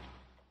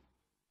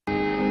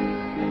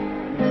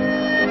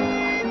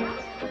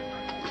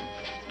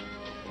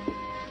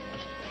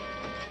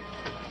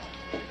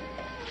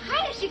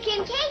 Hi, Mr.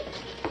 Kincaid.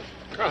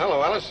 Oh,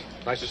 hello, Alice.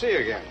 Nice to see you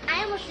again.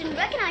 I almost didn't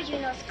recognize you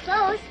in those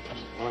clothes.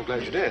 Well, I'm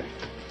glad you did.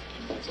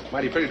 It's a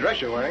mighty pretty dress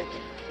you're wearing.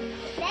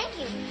 Thank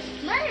you.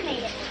 Mother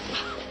made it.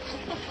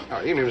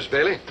 Oh, evening, Miss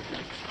Bailey.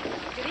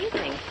 Good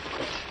evening.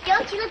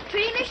 Don't you look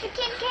pretty, Mr.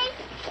 Kincaid?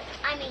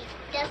 I mean,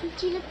 doesn't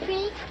she look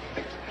pretty?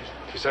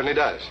 She certainly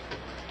does.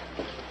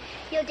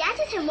 You'll dance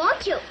with him,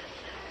 won't you?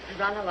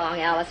 Run along,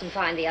 Alice, and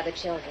find the other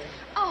children.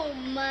 Oh,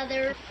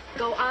 Mother.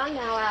 Go on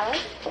now,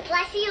 Alice. Will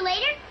I see you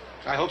later?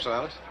 I hope so,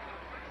 Alice.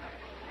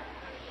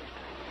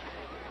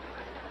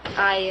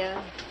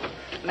 I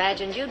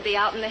imagined you'd be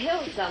out in the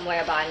hills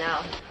somewhere by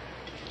now,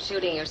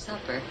 shooting your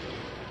supper.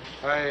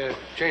 I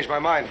changed my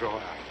mind for a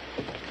while.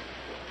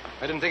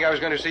 I didn't think I was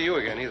going to see you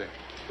again, either.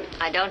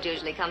 I don't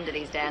usually come to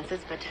these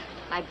dances, but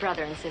my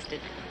brother insisted.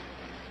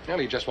 Well,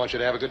 he just wants you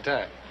to have a good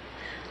time.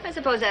 I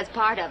suppose that's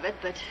part of it,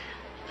 but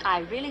I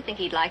really think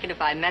he'd like it if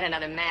I met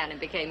another man and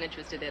became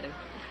interested in him.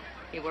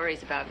 He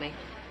worries about me.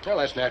 Well,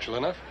 that's natural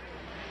enough.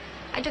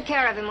 I took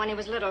care of him when he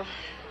was little.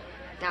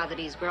 Now that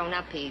he's grown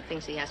up, he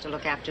thinks he has to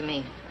look after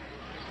me.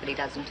 But he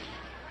doesn't.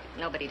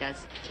 Nobody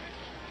does.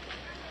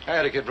 I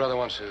had a kid brother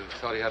once who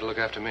thought he had to look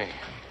after me.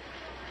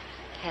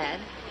 Had?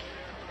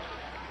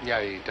 Yeah,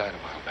 he died a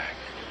while back.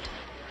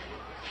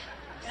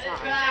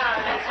 Sorry.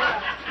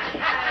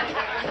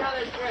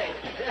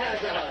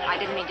 I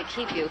didn't mean to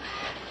keep you.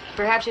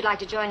 Perhaps you'd like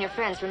to join your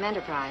friends from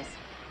Enterprise.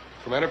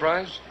 From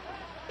Enterprise?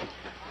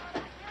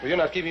 Well, you're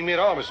not keeping me at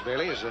all, Mrs.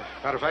 Bailey. As a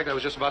matter of fact, I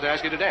was just about to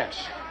ask you to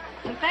dance.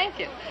 Well, thank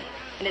you.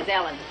 And it's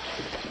Ellen.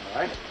 All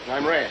right.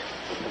 I'm Ray.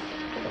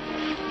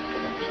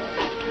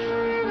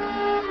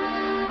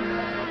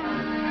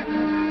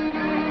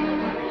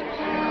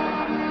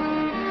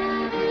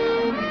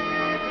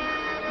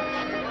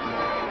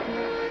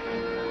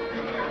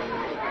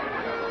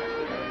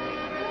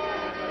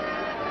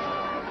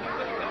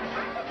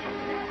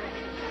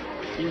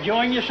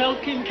 Enjoying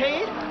yourself,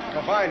 Kincaid?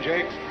 Oh, fine,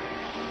 Jake.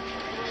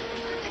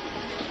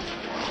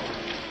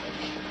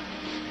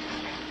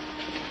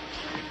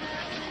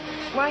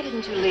 Why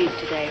didn't you leave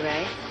today,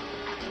 Ray?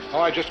 Oh,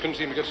 I just couldn't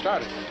seem to get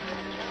started.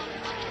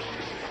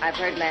 I've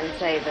heard men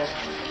say the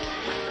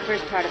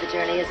first part of the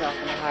journey is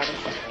often the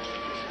hardest.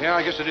 Yeah,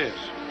 I guess it is.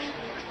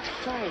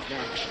 Why is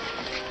that?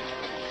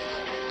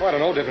 Well, I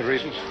don't know, different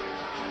reasons.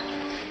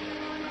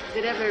 Is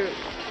it ever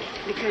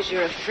because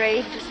you're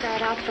afraid to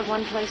start out from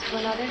one place to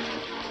another?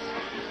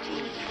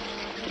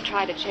 To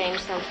try to change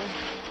something,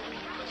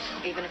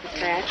 even if it's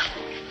bad?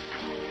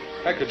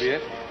 That could be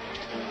it.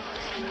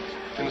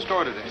 In the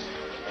store today,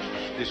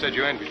 you said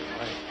you envied me.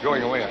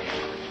 Going away on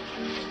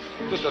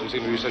you. This doesn't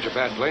seem to be such a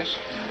bad place.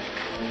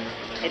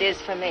 It is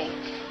for me.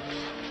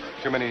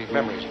 Too many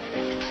memories.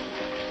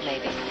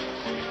 Maybe.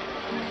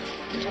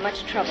 Too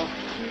much trouble.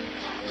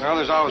 Well,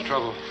 there's always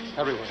trouble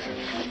everywhere.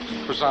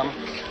 For some.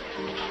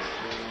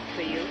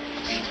 For you?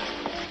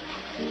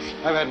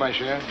 I've had my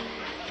share.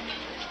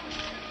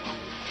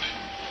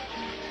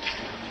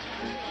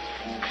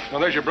 Well,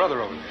 there's your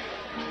brother over there.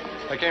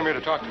 I came here to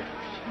talk to him.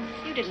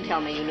 You didn't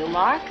tell me you knew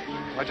Mark.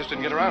 I just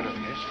didn't get around to it,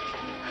 yes.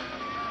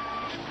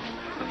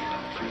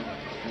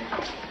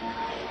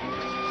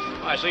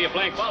 I see you're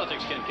playing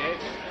politics, Kincaid.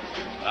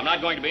 But I'm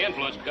not going to be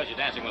influenced because you're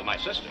dancing with my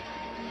sister.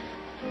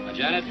 Now,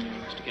 Janet,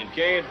 Mr.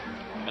 Kincaid,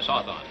 Miss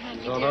Hawthorne.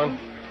 Hawthorne,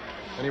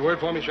 any word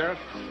for me, Sheriff?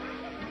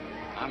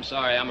 I'm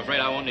sorry. I'm afraid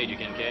I won't need you,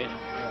 Kincaid.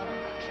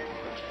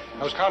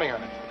 I was counting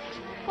on it.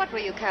 What were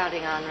you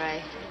counting on,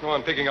 Ray? No,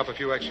 I'm picking up a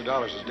few extra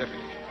dollars as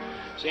deputy.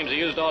 Seems he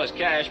used all his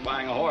cash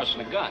buying a horse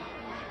and a gun.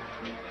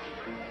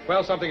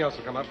 Well, something else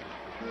will come up.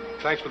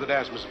 Thanks for the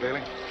dance, Mrs.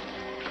 Bailey.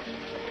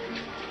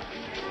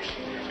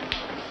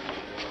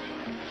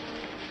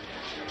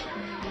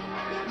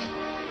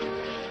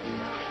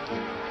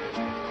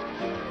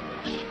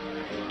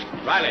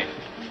 Riley.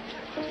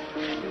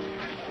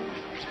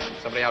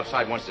 Somebody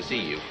outside wants to see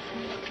you.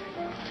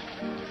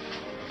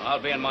 I'll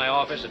be in my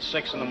office at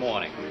 6 in the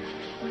morning.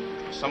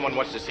 Someone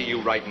wants to see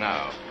you right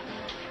now.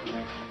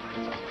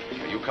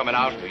 Are you coming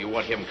out, or you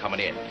want him coming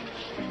in?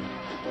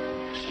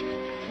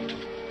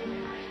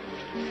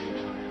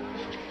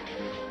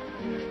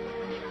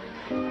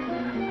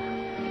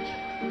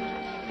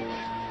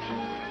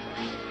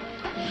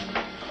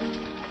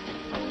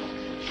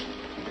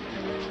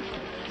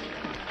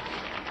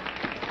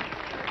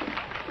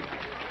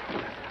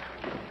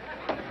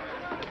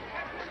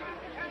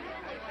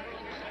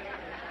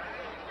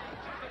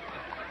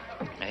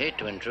 I hate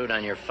to intrude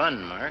on your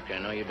fun, Mark. I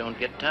know you don't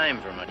get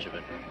time for much of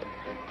it.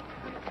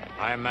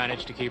 I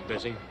managed to keep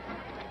busy.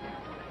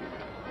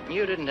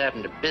 You didn't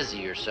happen to busy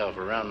yourself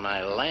around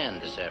my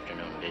land this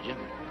afternoon, did you?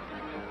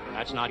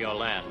 That's not your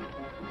land.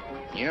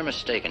 You're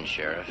mistaken,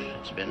 Sheriff.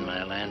 It's been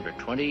my land for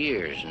 20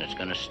 years, and it's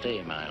going to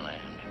stay my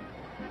land.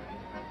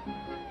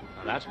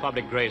 Now, that's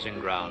public grazing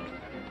ground.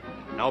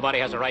 Nobody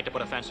has a right to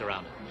put a fence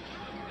around it.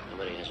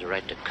 Nobody has a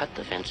right to cut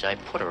the fence I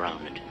put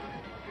around it.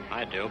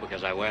 I do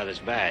because I wear this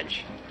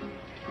badge.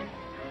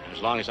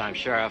 As long as I'm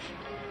sheriff,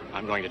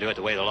 I'm going to do it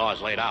the way the law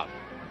is laid out.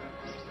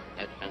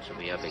 That fence will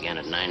be up again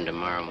at 9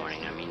 tomorrow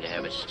morning. I mean to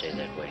have it stay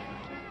that way.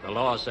 The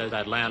law says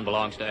that land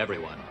belongs to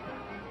everyone.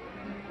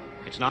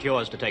 It's not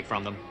yours to take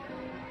from them.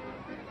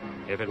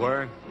 If it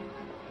were,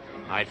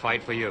 I'd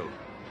fight for you.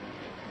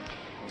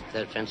 If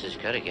that fence is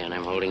cut again,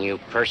 I'm holding you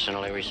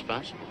personally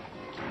responsible.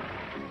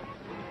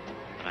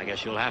 I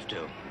guess you'll have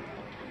to.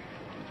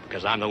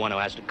 Because I'm the one who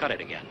has to cut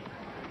it again.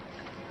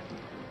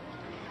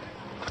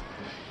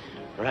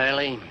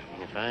 Riley,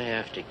 if I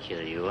have to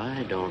kill you,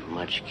 I don't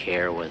much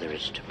care whether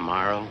it's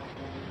tomorrow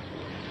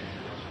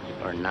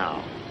or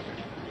now.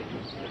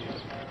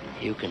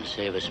 You can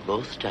save us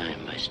both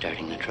time by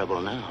starting the trouble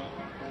now.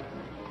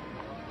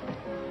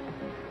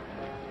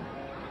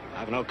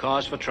 I've no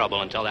cause for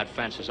trouble until that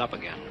fence is up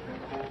again.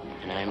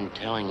 And I'm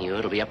telling you,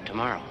 it'll be up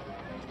tomorrow.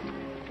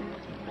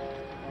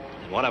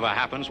 And whatever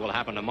happens will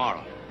happen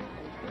tomorrow.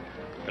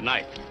 Good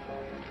night.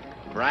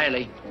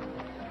 Riley.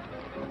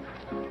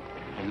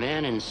 A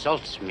man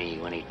insults me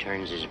when he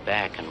turns his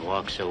back and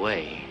walks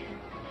away.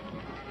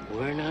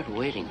 We're not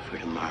waiting for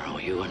tomorrow,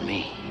 you and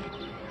me.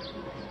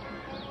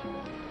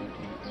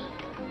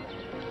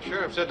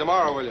 Sheriff said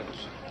tomorrow,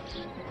 Williams.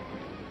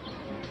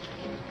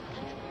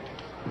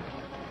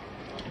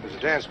 There's a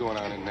dance going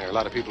on in there. A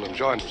lot of people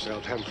enjoying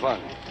themselves, having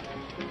fun.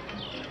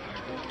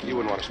 You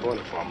wouldn't want to spoil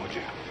it for them, would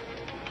you?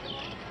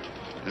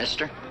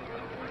 Mister,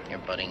 you're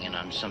butting in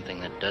on something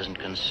that doesn't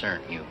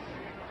concern you.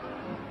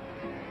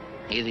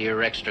 Either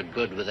you're extra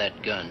good with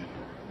that gun,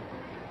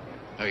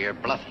 or you're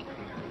bluffing.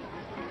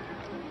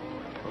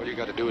 All you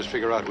got to do is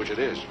figure out which it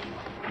is.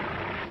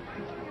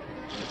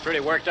 You're pretty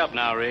worked up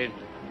now, Reed.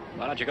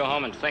 Why don't you go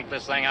home and think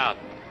this thing out?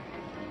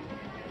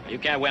 You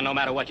can't win no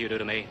matter what you do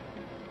to me.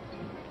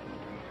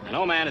 And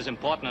no man is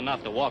important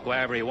enough to walk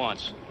wherever he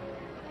wants.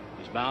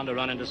 He's bound to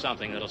run into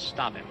something that'll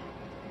stop him.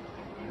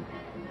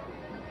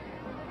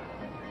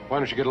 Why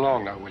don't you get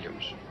along now,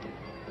 Williams?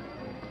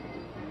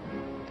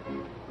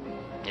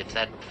 If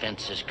that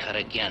fence is cut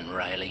again,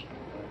 Riley,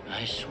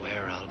 I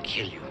swear I'll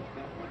kill you.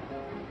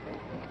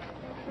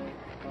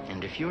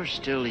 And if you're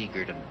still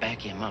eager to back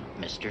him up,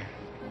 mister,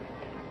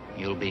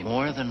 you'll be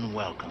more than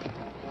welcome.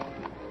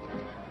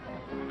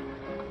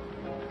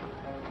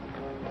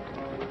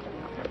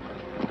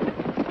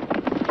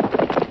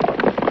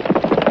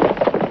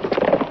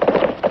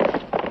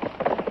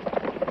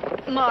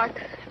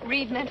 Mark,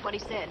 Reed meant what he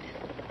said.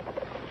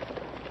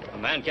 A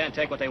man can't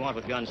take what they want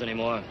with guns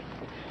anymore.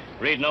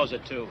 Reed knows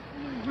it, too.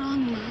 You're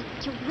wrong, Mark.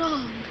 You're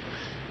wrong.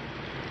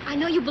 I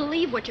know you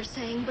believe what you're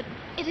saying, but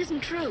it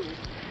isn't true.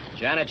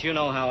 Janet, you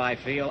know how I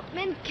feel.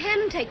 Men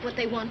can take what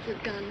they want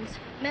with guns.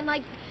 Men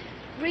like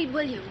Reed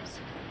Williams.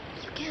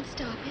 You can't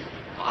stop him.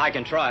 I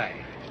can try.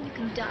 You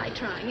can die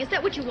trying. Is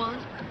that what you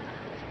want?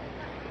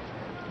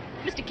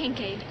 Mr.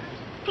 Kincaid,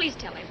 please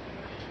tell him.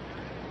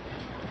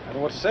 I don't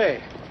know what to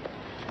say.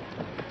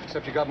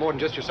 Except you got more than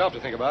just yourself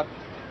to think about.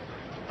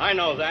 I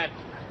know that.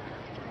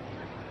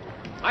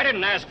 I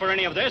didn't ask for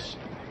any of this.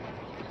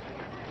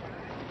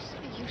 What's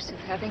the use of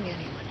having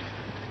anyone?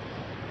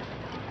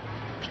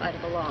 Try to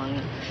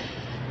belong,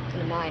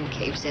 and a mind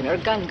caves in or a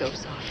gun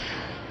goes off.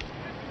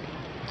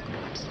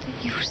 What's the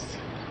use?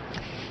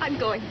 I'm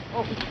going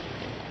home.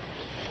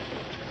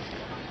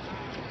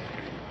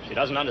 She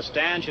doesn't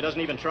understand. She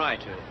doesn't even try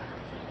to.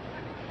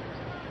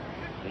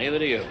 Neither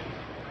do you.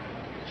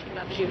 She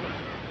loves you.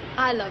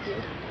 I love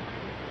you.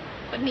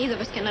 But neither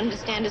of us can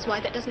understand is why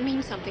that doesn't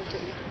mean something to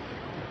you.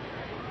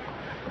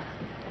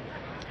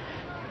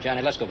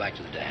 Johnny, let's go back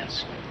to the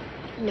dance.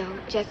 No,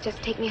 just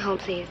take me home,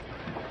 please.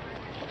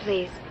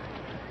 Please.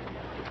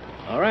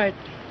 All right.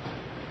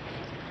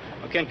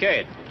 Well,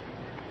 Kincaid,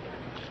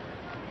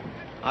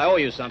 I owe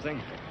you something.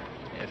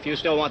 If you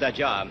still want that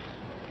job,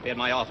 be at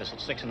my office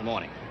at 6 in the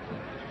morning.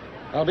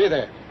 I'll be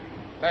there.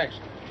 Thanks.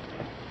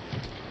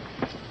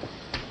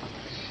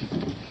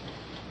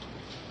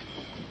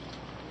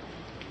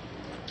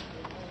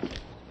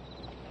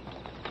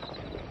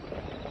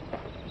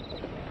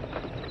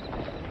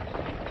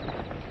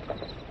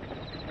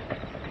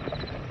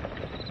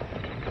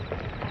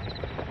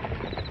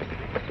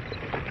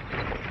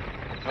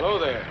 Hello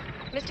there.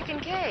 Mr.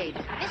 Kincaid.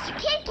 Mr.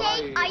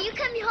 Kincaid, are you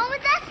coming home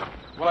with us?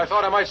 Well, I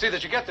thought I might see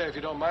that you get there if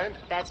you don't mind.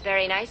 That's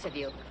very nice of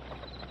you.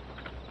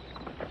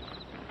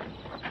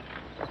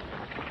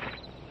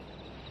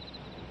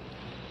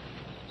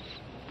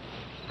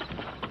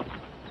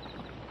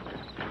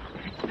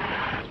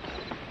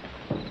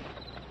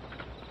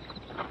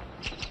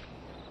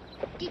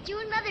 Did you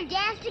and Mother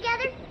dance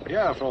together?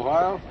 Yeah, for a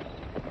while.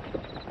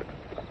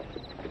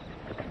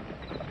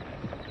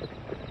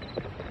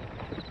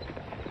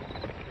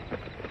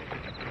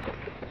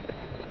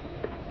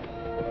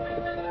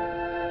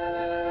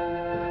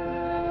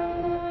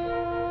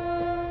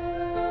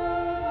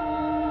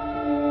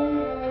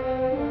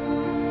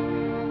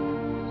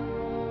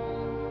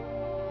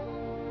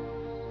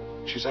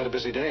 She's had a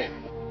busy day.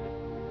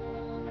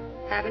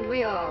 Haven't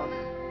we all?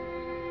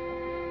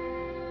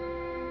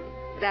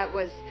 That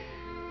was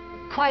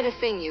quite a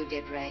thing you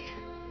did, Ray.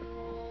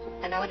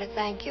 And I want to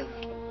thank you.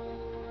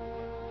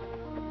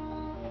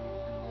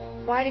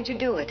 Why did you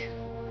do it?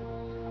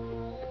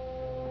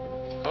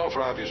 Oh,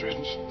 for obvious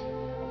reasons.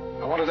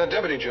 I wanted that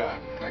deputy job.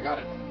 I got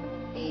it.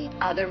 Any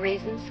other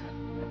reasons?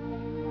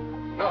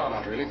 No,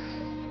 not really.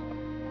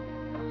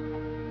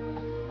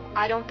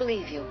 I don't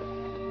believe you.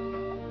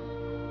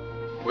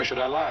 Where should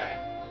I lie?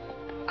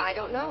 I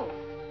don't know.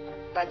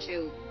 But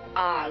you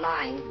are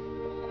lying.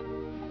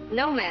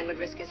 No man would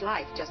risk his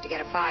life just to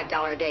get a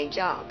 $5 a day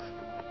job.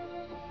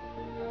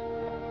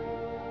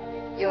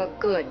 You're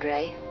good,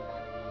 Ray.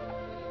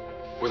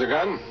 With a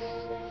gun?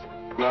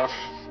 Enough.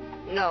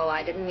 No,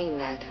 I didn't mean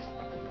that.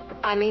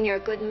 I mean you're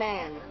a good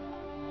man.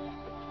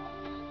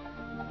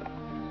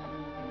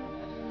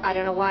 I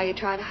don't know why you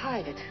try to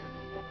hide it.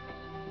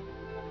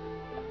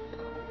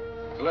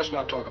 Let's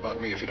not talk about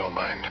me if you don't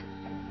mind.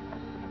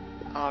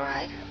 All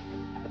right.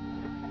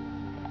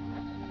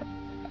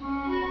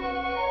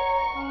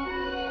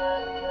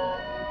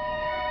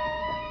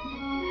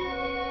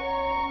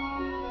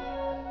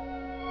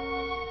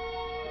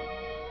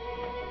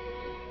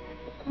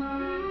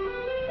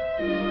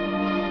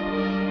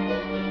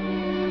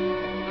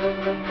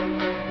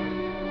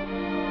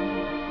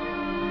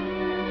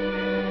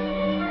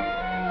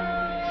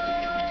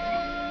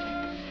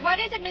 What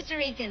is it, Mr.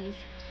 Eakins?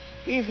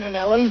 Evening,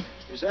 Ellen.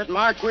 Is that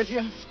Mark with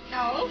you?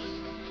 No.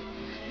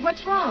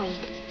 What's wrong?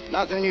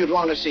 Nothing you'd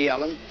want to see,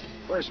 Ellen.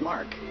 Where's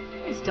Mark?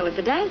 He's still at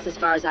the dance, as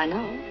far as I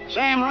know.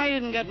 Sam, why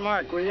didn't get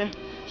Mark, will you?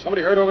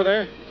 Somebody hurt over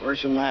there?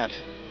 Worse than that.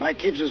 My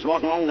kids was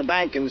walking along the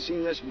bank and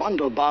seen this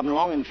bundle bobbing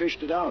along and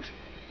fished it out.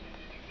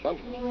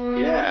 Bundle?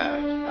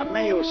 Yeah, a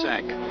mail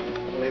sack.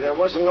 Only there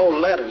wasn't no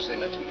letters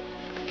in it.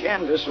 The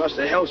canvas must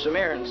have held some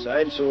air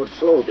inside, so it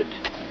floated.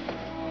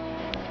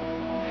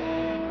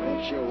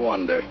 Don't you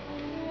wonder?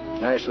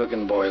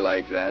 Nice-looking boy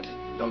like that.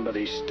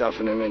 Somebody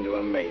stuffing him into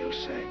a mail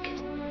sack.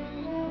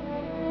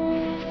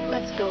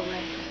 Let's go,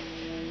 Ray.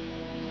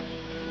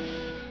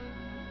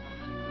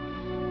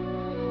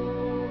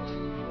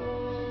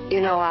 You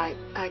know, I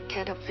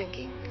can't help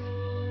thinking.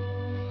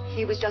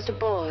 He was just a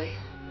boy.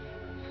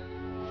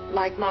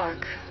 Like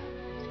Mark.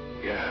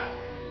 Yeah.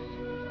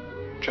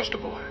 Just a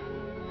boy.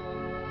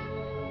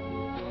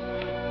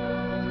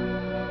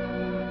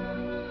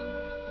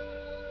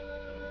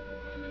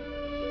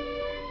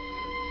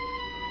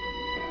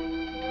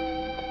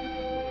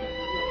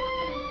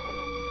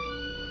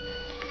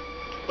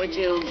 Would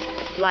you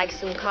like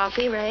some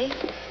coffee, Ray?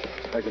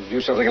 I could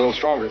do something a little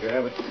stronger if you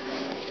have it.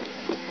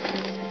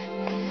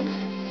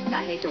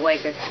 I hate to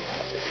wake her.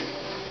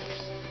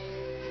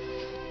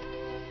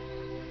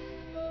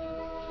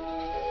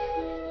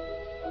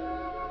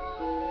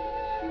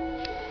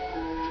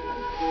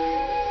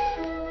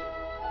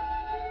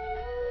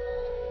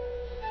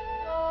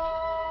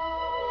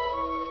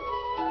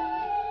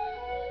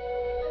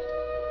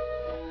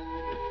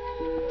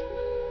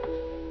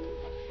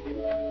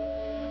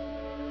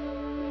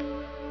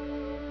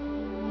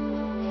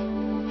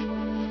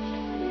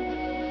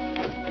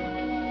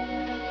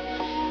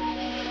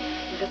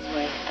 This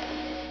way.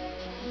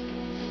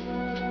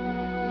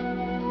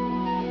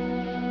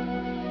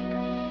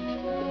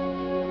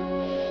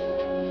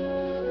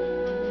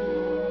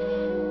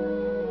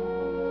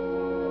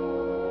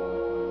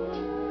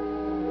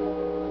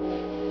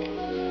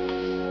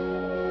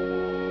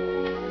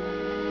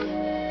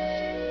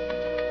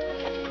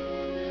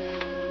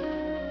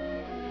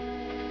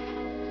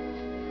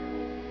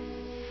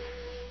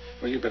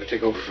 Well, you better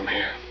take over from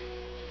here.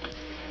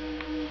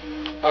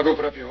 I'll go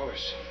put up your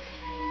horse.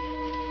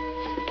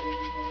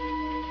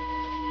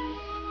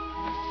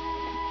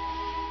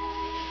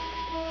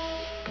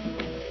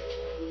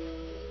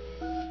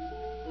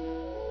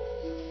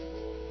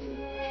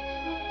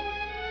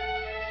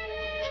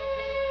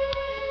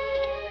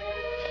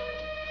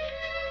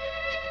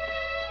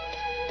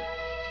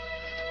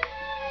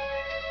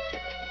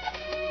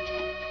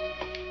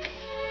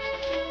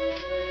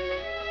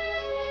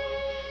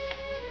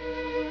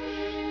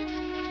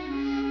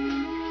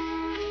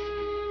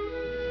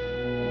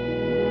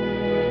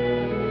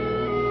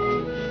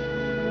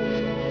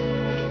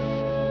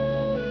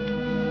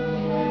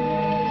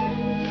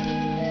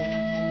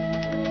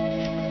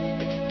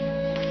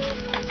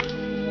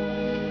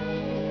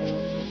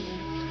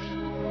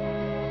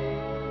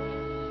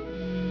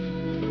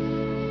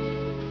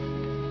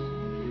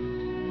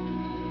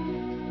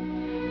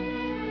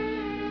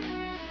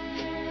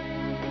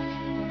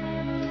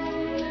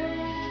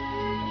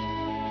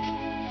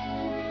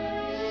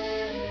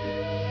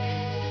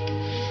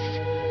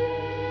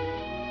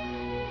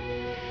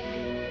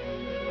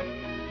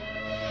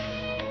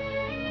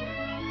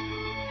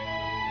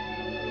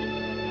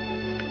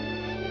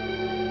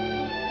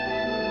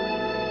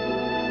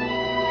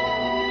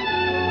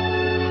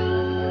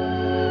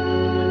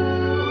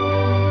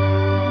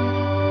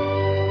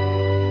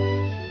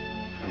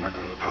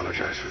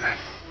 For that.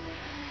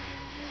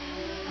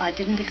 I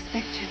didn't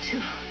expect you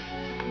to.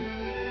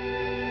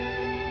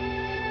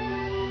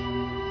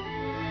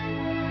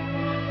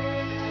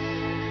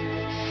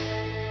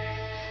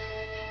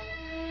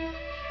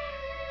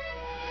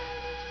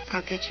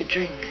 I'll get you a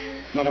drink.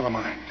 No, never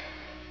mind.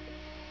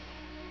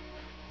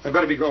 I've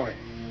got to be going.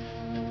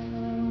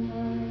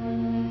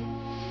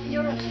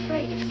 You're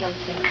afraid of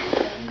something,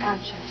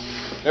 aren't you?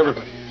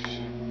 Everybody is.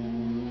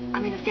 I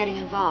mean, of getting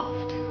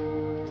involved.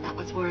 Is that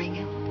what's worrying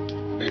you?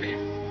 Maybe.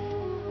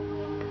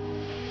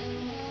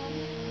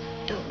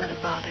 Don't let it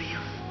bother you.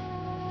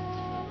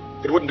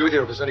 It wouldn't do either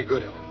if it was any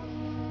good,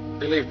 Ellen.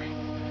 Believe me.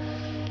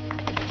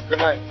 Good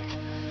night.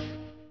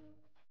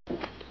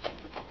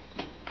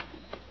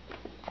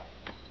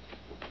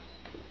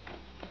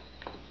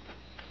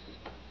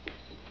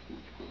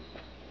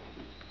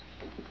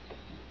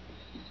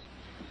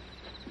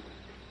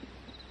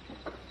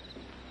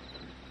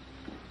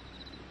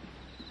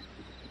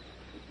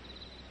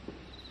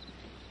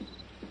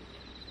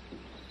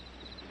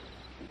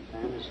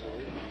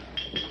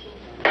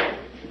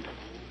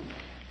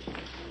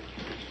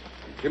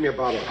 Give me a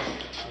bottle.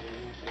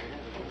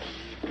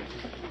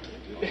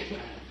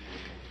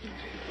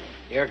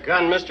 Your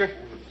gun, mister?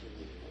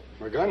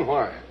 My gun?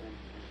 Why?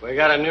 We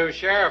got a new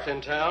sheriff in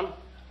town,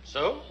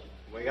 so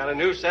we got a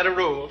new set of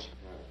rules.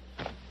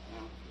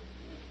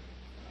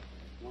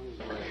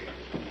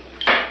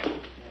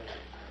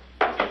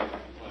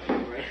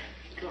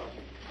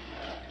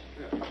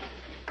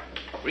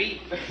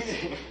 Reed.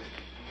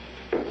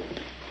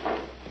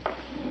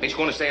 Ain't you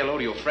going to say hello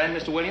to your friend,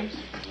 Mr. Williams?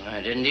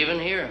 I didn't even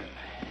hear him.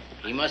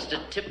 He must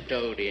have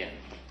tiptoed in.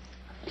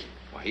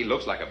 Well, he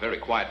looks like a very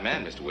quiet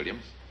man, Mr.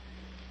 Williams.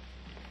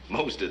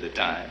 Most of the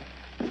time.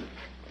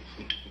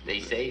 They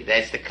say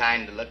that's the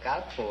kind to look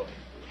out for.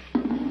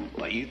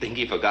 Why, you think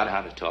he forgot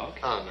how to talk?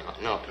 Oh,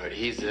 no, Purdy.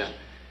 He's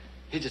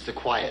just a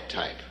quiet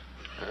type.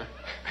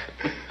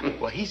 Huh?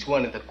 Well, he's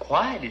one of the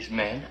quietest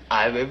men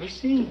I've ever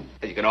seen.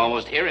 You can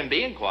almost hear him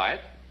being quiet.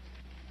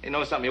 You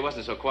know something, he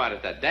wasn't so quiet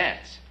at that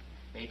dance.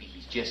 Maybe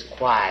he's just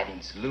quiet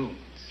in saloons.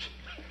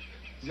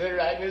 Is that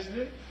right,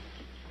 mister?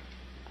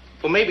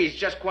 Well, maybe he's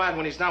just quiet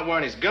when he's not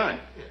wearing his gun.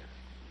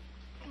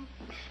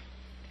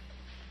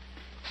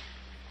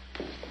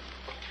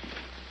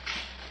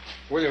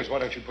 Williams, why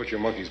don't you put your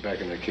monkeys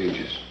back in their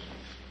cages?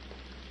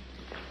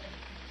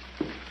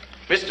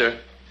 Mister,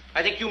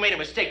 I think you made a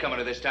mistake coming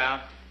to this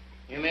town.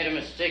 You made a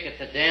mistake at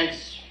the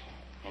dance,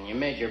 and you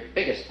made your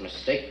biggest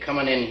mistake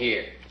coming in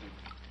here.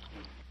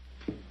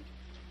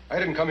 I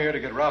didn't come here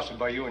to get rousted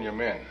by you and your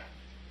men.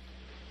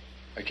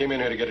 I came in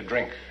here to get a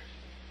drink.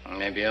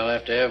 Maybe I'll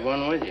have to have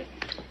one with you.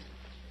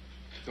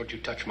 Don't you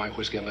touch my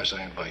whiskey unless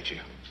I invite you.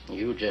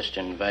 You just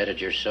invited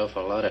yourself a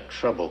lot of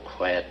trouble,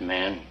 quiet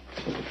man.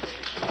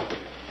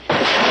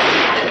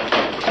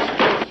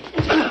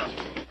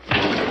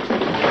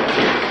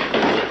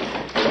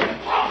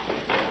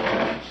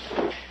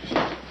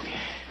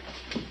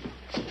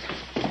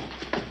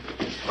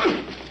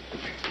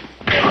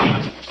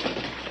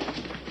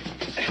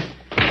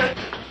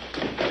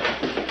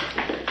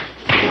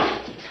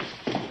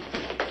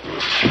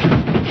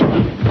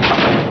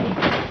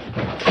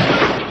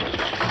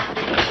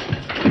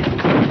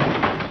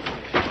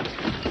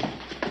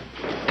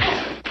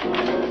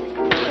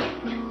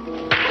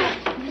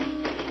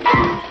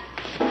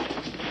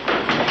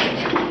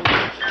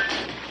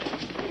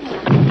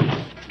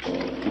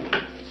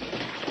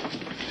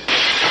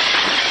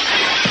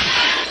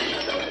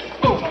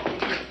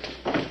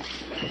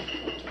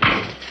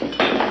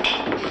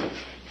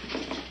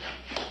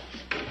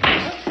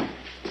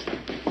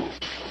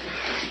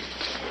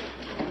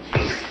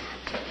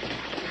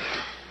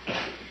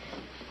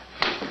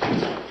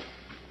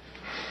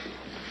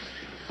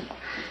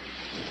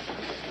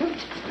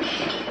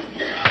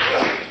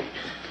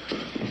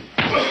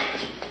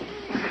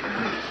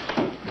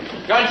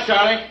 Guns,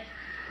 Charlie.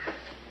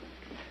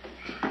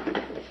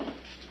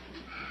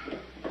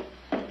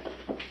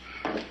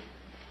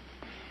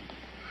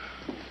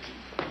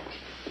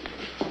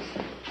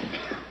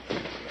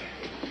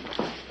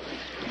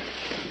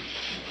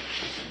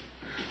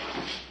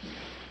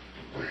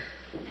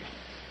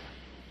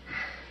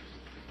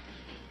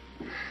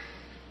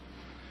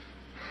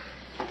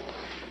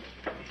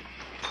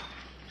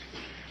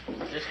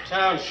 This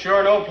town's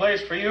sure no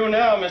place for you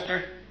now,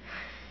 mister.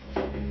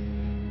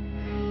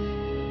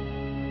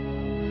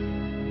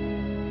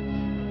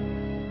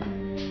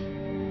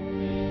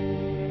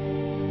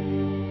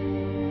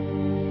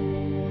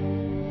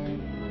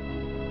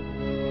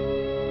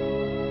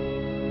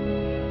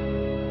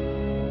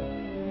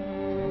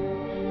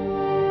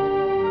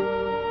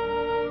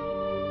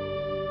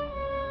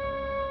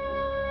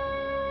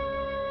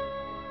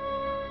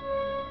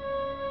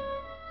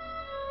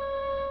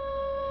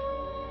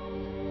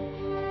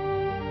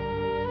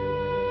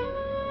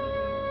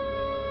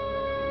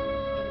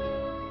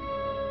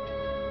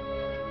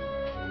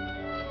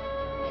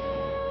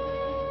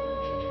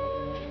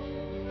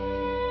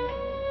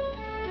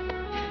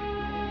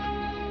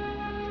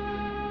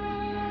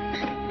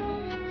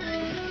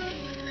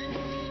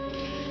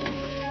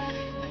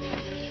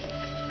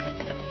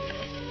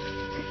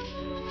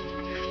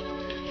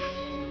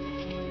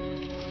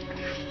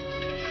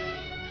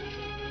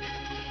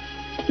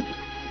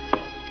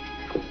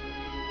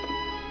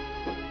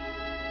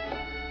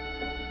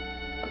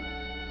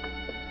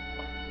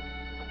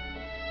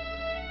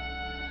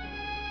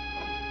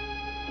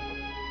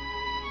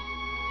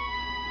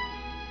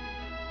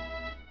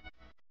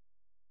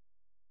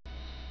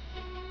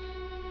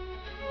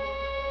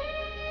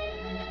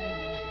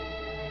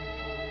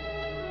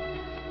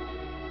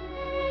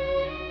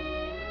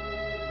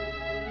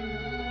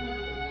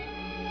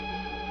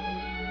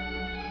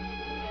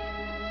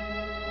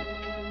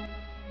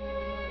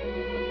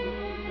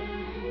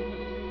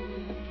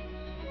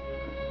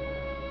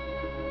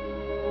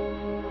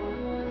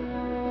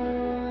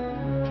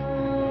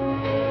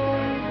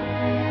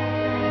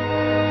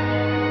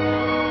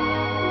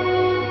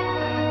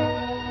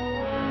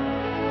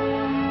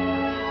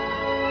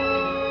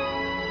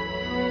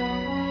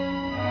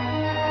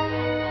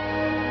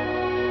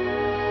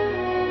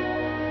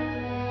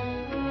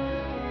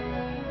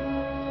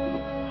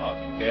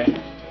 Okay.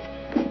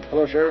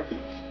 Hello, Sheriff.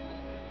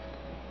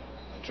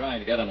 I'm trying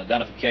to get an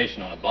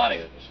identification on a body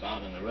that was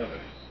found in the river.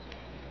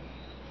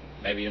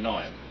 Maybe you know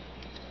him.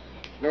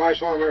 No, I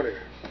saw him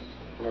earlier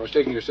when I was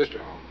taking your sister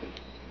home.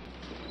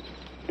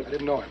 I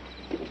didn't know him.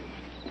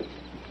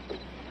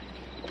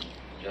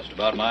 Just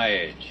about my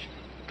age.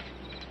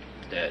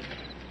 Dead.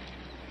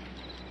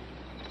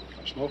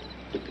 Want smoke?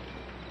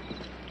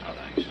 No,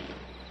 thanks.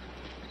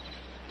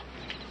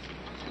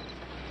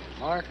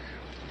 Mark,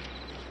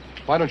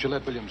 why don't you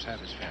let Williams have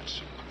his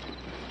fence?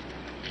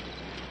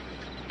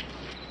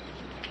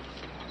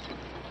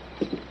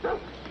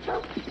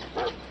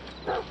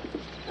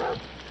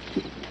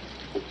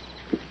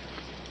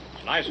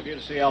 It's nice of you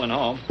to see Ellen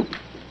home.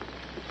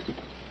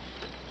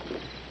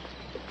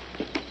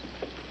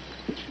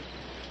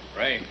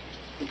 Ray,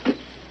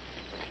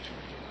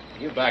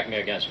 you backed me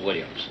against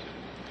Williams.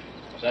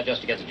 Was that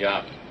just to get the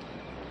job?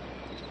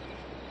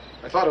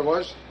 I thought it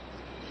was.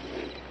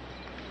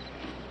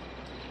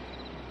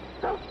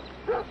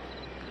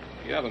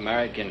 You ever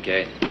married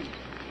Kincaid?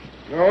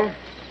 No.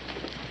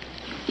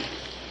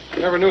 I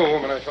never knew a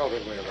woman I felt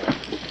that way about.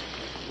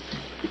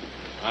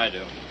 I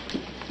do.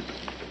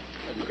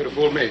 You could have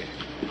fooled me.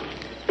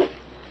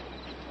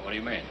 What do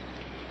you mean?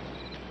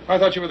 I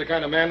thought you were the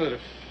kind of man that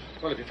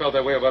if you felt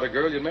that way about a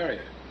girl, you'd marry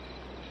her.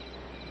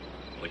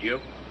 Would you?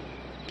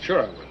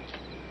 Sure I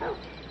would.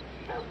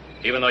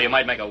 Even though you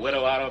might make a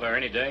widow out of her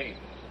any day?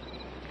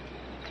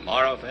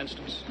 Tomorrow, for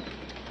instance?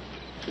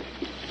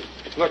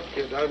 Look,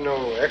 kid, I'm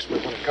no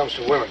expert when it comes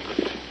to women,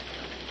 but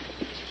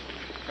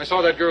I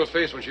saw that girl's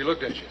face when she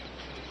looked at you.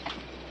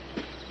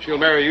 She'll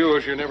marry you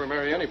or she'll never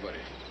marry anybody.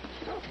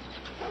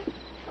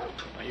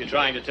 Are you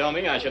trying to tell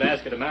me I should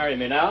ask her to marry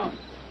me now?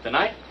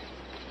 Tonight?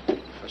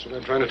 That's what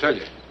I'm trying to tell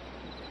you.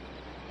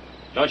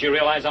 Don't you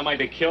realize I might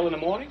be killed in the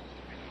morning?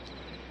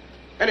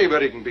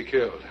 Anybody can be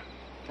killed.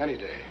 Any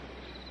day.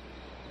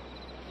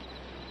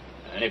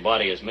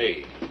 Anybody is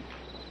me.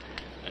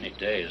 Any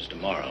day is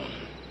tomorrow.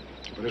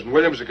 If it isn't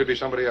Williams, it could be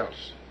somebody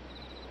else.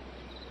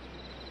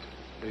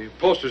 The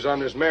posters on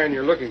this man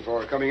you're looking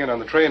for are coming in on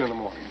the train in the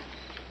morning.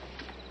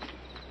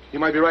 He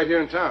might be right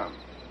here in town.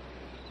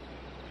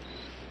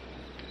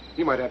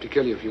 He might have to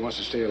kill you if he wants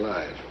to stay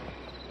alive.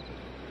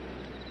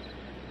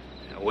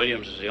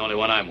 Williams is the only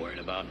one I'm worried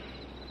about.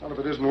 Well, if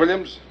it isn't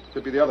Williams, it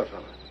could be the other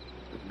fella.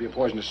 It could be a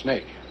poisonous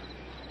snake.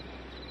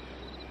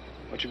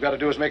 What you've got to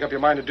do is make up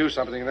your mind to do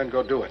something and then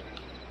go do it.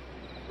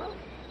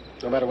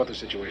 No matter what the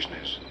situation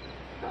is.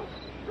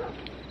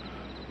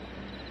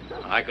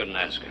 I couldn't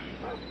ask her.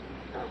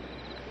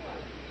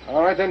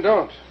 All right, then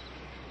don't.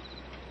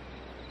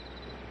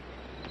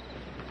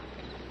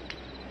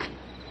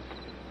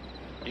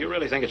 Do you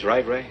really think it's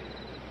right, Ray?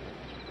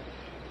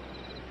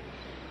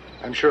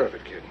 I'm sure of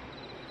it, kid.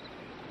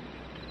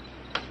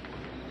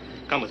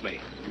 Come with me.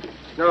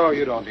 No,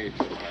 you don't need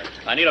to.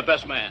 I need a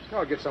best man.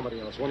 No, get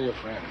somebody else, one of your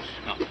friends.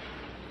 No,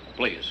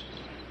 please.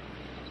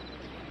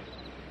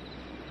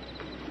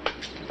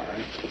 All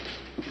right.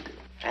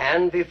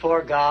 And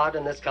before God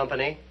and this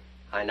company,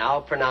 I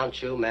now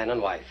pronounce you man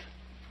and wife.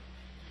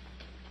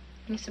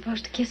 You're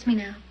supposed to kiss me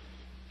now.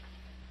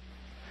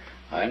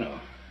 I know.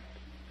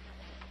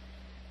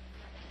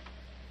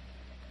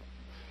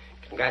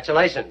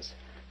 Congratulations.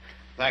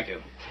 Thank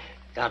you.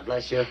 God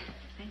bless you.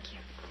 Thank you.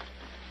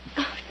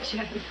 Oh,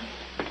 Joe.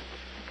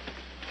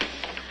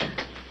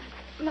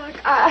 Mark,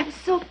 I'm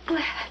so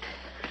glad.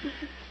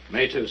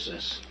 Me too,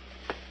 sis.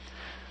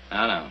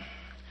 No.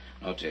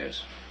 No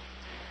tears.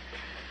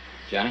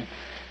 Johnny?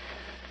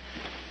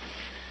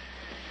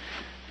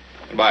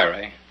 Goodbye,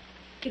 Ray.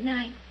 Good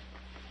night.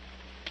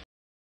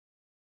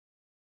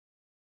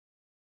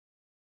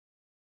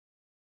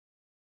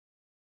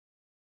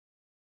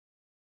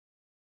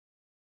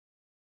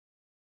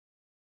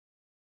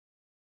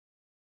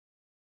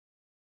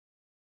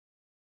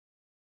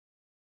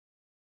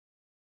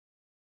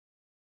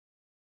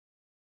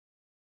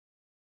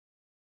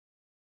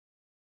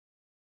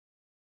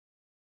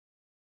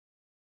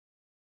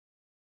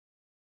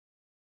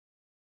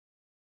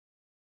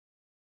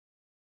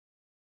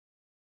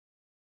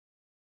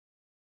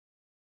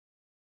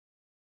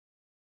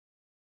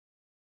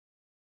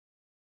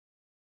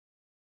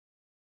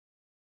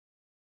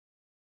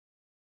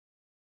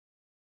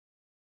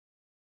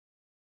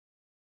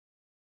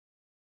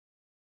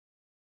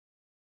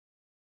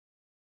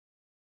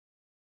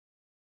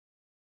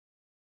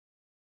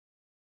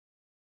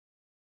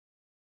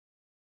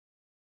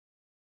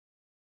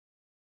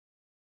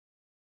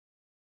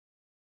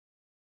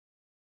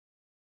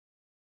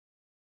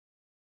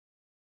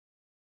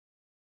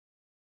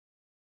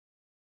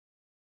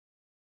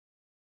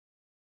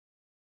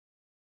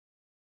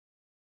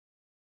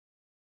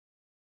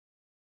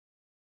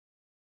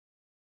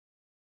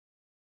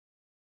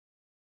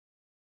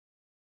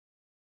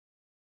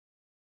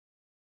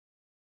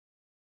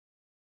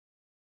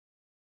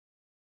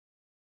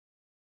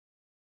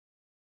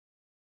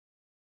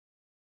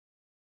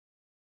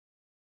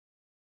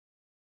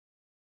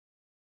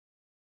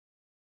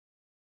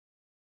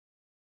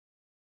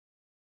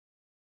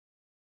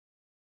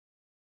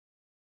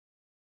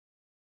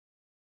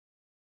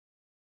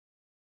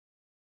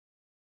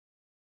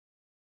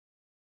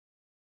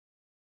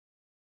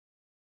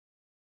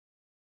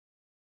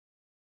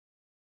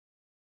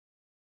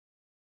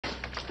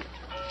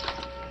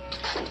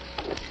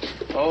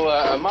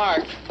 Oh,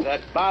 Mark,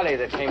 that body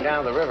that came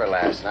down the river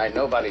last night,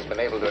 nobody's been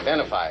able to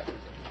identify it.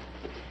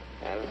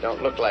 And it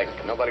don't look like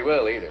nobody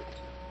will either.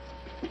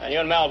 And you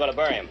and Mel better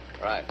bury him.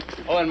 Right.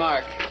 Oh, and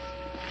Mark,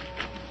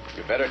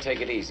 you better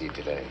take it easy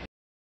today.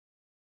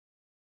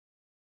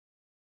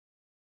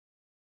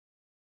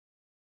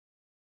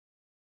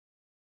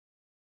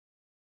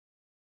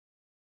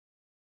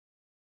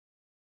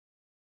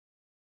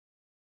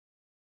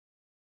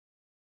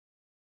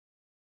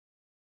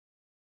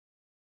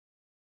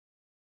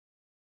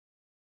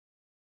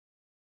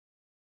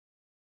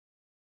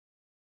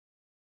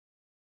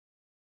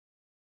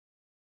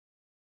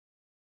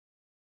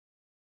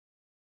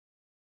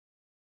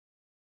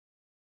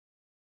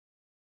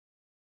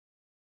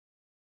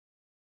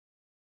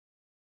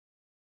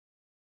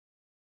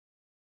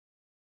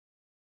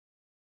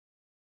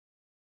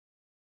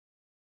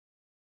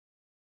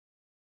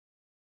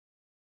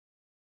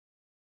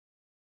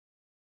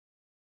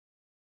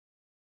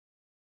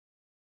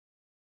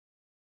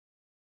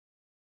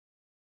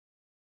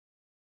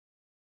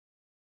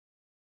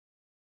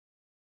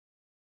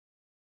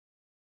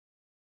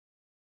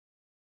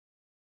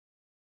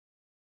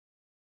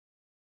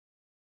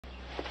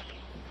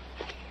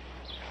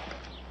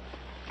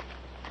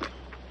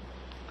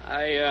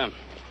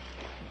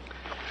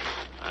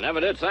 I never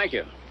did thank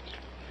you.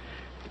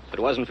 If it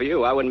wasn't for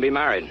you, I wouldn't be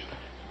married.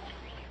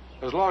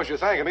 As long as you're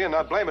thanking me and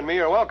not blaming me,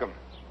 you're welcome.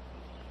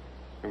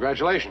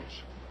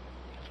 Congratulations.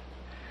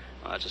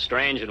 Well, it's a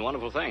strange and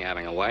wonderful thing,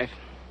 having a wife.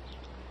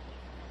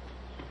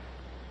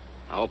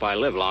 I hope I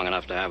live long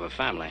enough to have a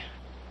family.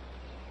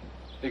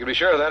 You could be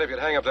sure of that if you'd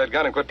hang up that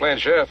gun and quit playing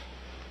sheriff.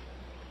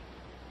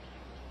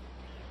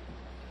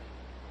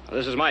 Well,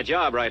 this is my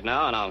job right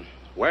now, and I'll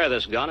wear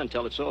this gun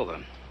until it's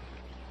over.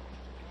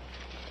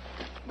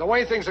 The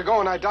way things are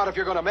going, I doubt if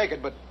you're going to make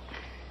it, but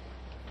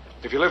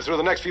if you live through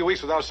the next few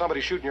weeks without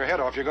somebody shooting your head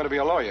off, you're going to be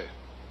a lawyer.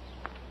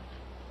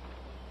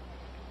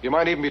 You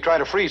might even be trying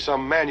to free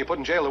some man you put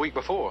in jail the week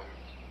before.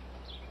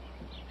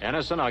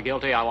 Innocent or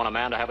guilty, I want a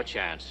man to have a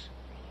chance.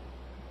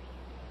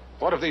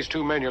 What if these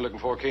two men you're looking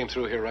for came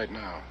through here right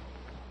now?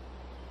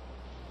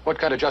 What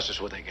kind of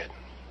justice would they get?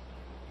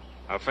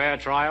 A fair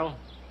trial,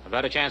 a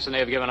better chance than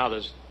they've given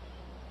others.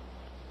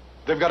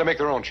 They've got to make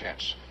their own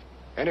chance.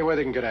 Any way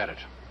they can get at it.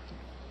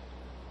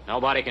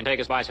 Nobody can take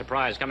us by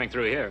surprise coming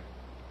through here.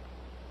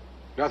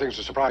 Nothing's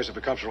a surprise if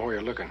it comes from where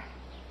you're looking.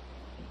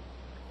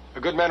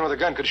 A good man with a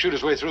gun could shoot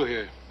his way through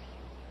here.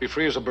 Be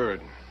free as a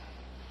bird.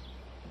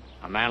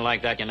 A man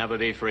like that can never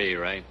be free,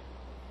 right?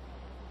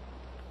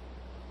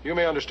 You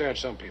may understand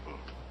some people,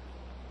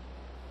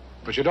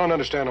 but you don't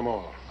understand them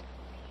all.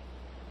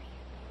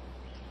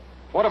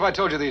 What if I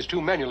told you these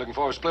two men you're looking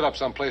for were split up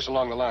someplace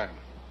along the line?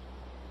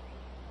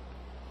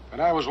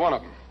 And I was one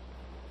of them.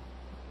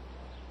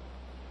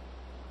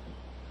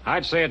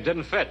 I'd say it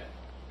didn't fit.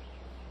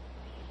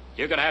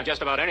 You could have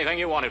just about anything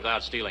you wanted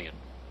without stealing it.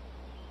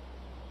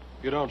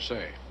 You don't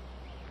say.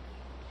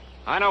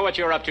 I know what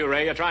you're up to,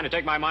 Ray. You're trying to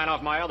take my mind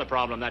off my other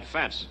problem, that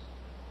fence.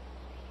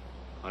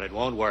 But it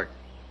won't work.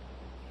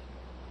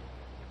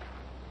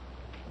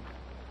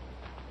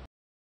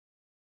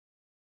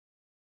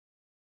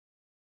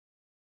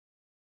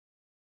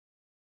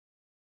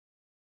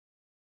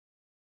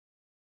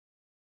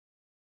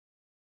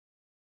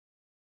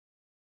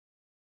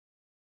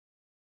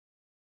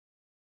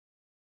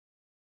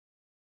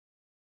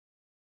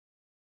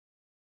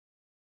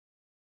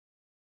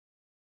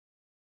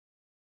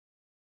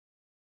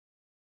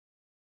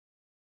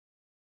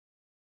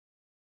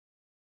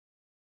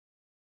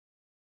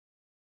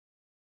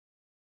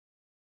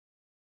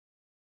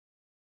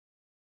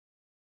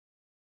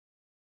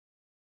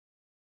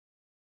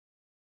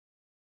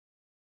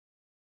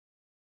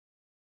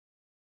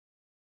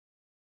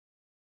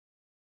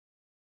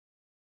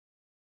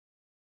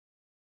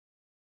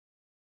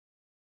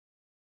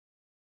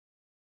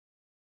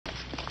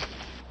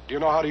 Do you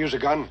know how to use a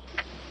gun?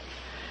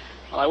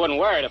 Well, I wouldn't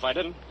wear it if I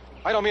didn't.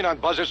 I don't mean on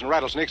buzzards and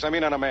rattlesnakes. I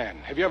mean on a man.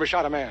 Have you ever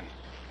shot a man?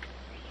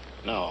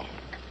 No.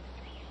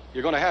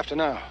 You're going to have to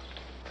now.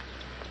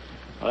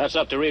 Well, that's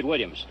up to Reed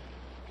Williams.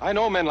 I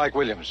know men like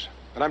Williams,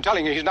 and I'm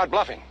telling you, he's not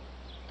bluffing.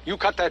 You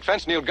cut that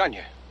fence and he'll gun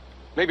you.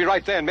 Maybe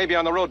right then, maybe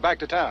on the road back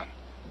to town.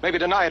 Maybe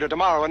tonight or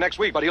tomorrow or next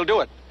week, but he'll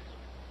do it.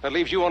 That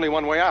leaves you only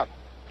one way out.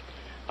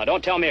 Now,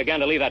 don't tell me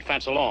again to leave that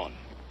fence alone.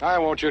 I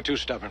won't. You're too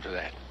stubborn for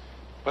that.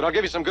 But I'll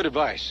give you some good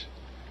advice.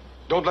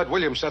 Don't let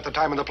Williams set the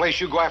time and the place.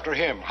 You go after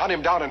him. Hunt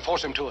him down and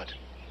force him to it.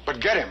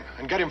 But get him,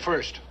 and get him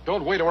first.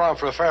 Don't wait around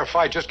for a fair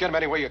fight. Just get him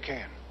any way you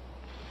can.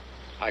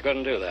 I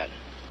couldn't do that.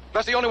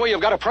 That's the only way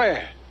you've got to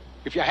pray.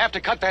 If you have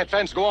to cut that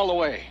fence, go all the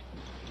way.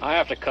 I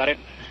have to cut it,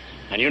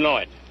 and you know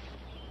it.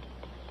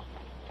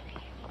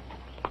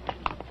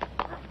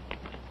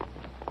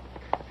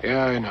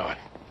 Yeah, I know it.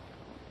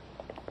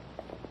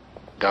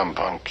 Dumb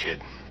punk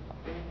kid.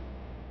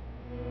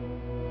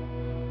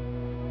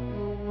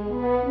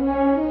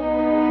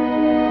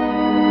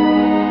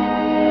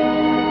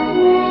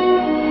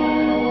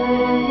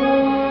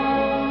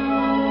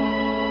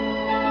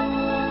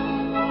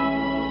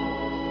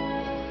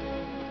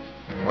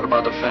 What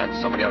about the fence?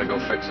 Somebody ought to go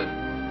fix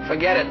it.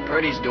 forget it.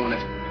 Purdy's doing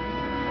it.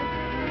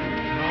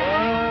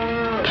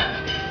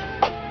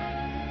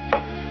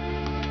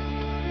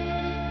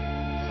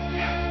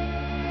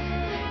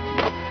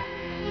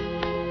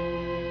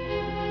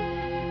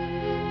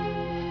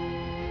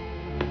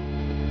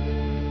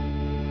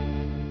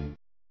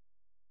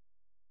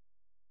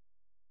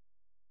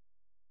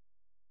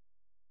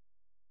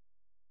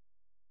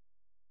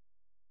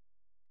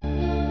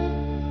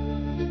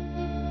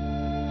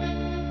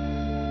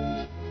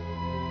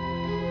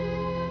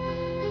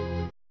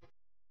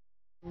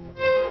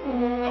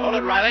 Hold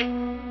it, Riley.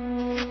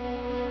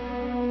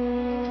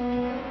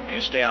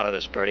 You stay out of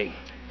this, Purdy.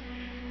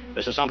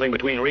 This is something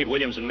between Reed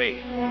Williams and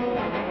me.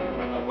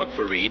 I work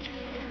for Reed.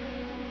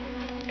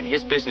 And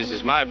his business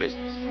is my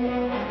business.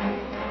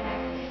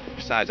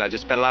 Besides, I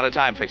just spent a lot of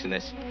time fixing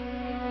this.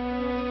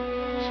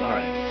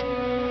 Sorry.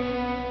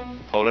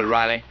 Hold it,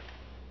 Riley.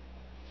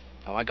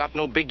 Now, I got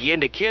no big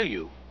yen to kill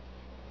you.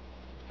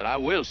 But I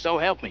will, so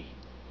help me.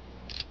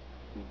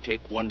 You take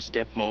one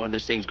step more and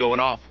this thing's going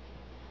off.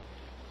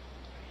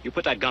 You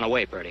put that gun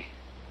away, Purdy.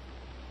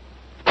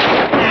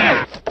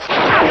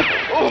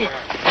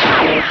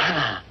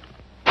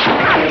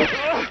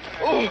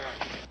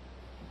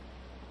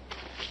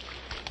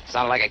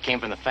 Sounded like it came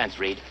from the fence,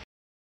 Reed.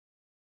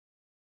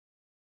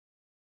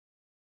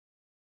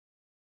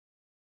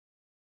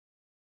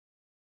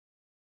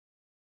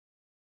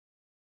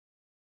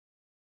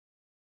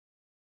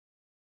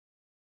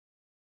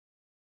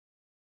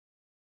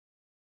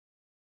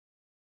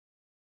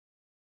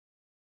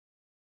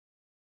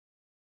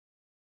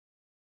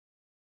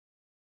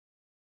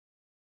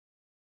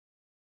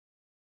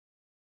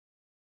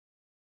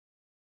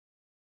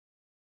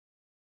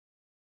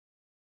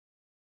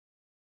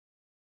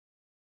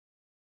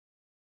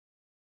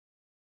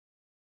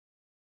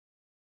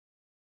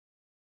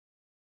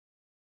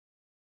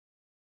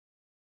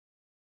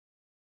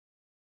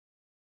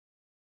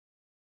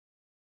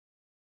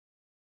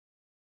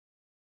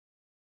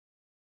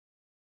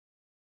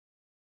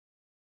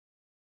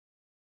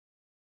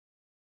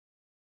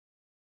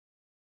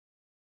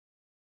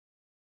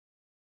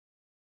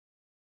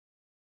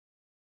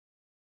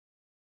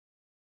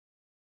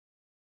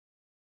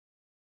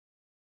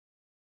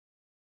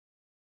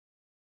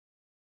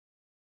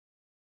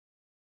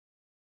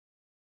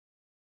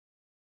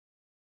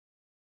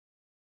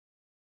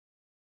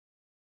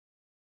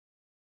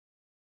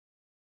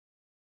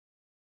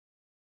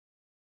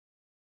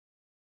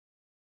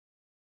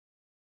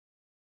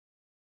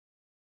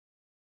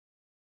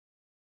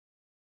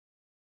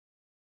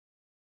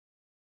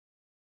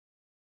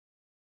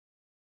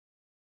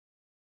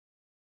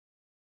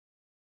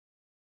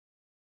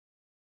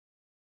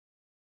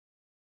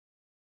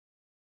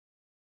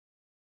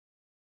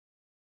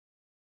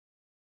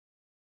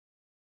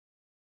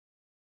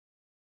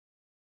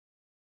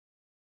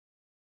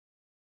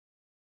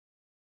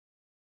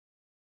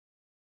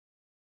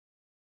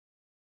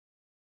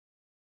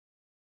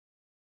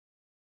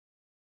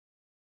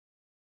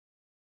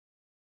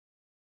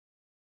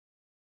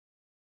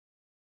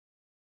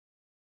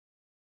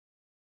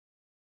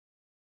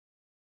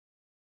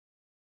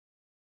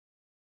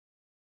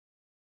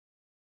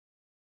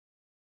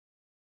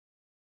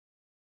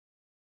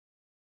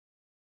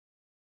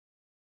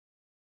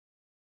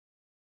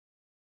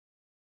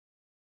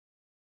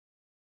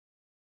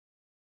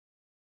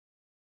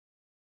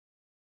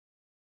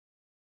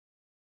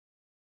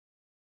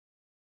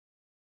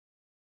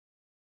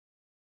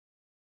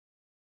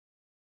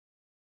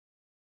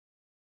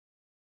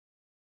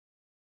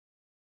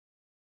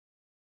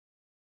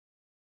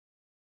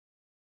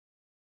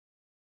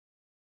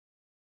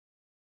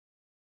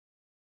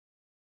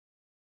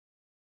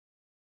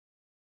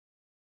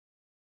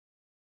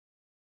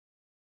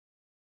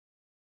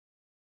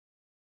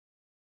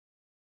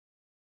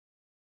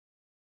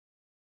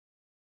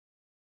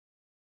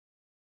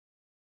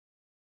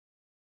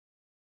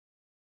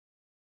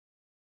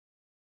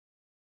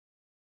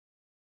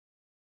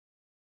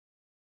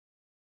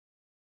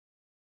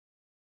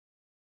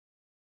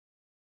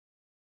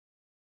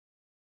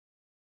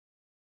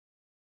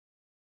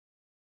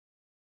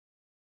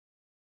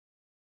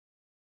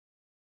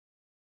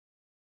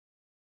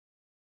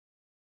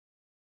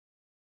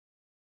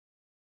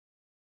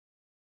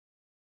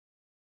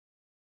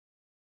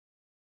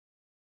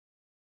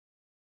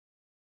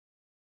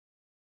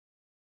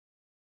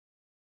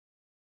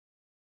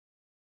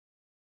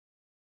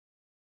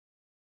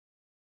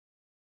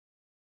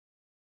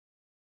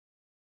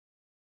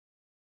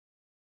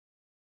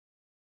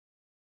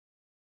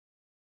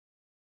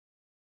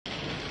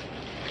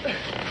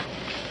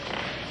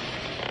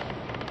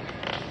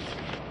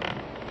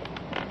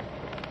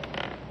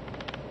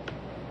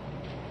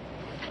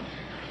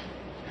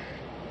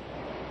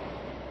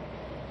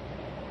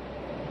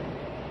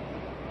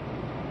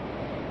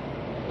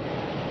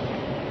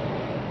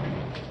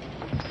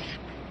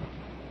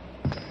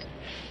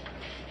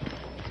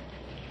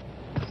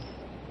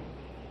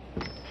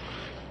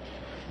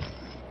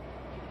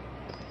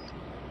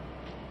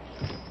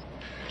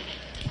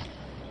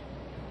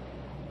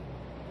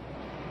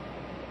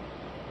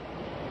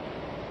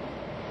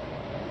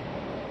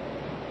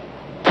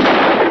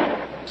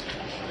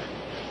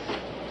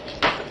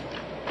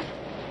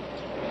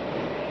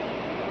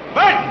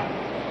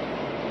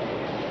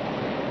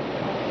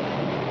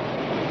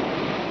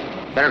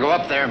 Better go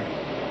up there.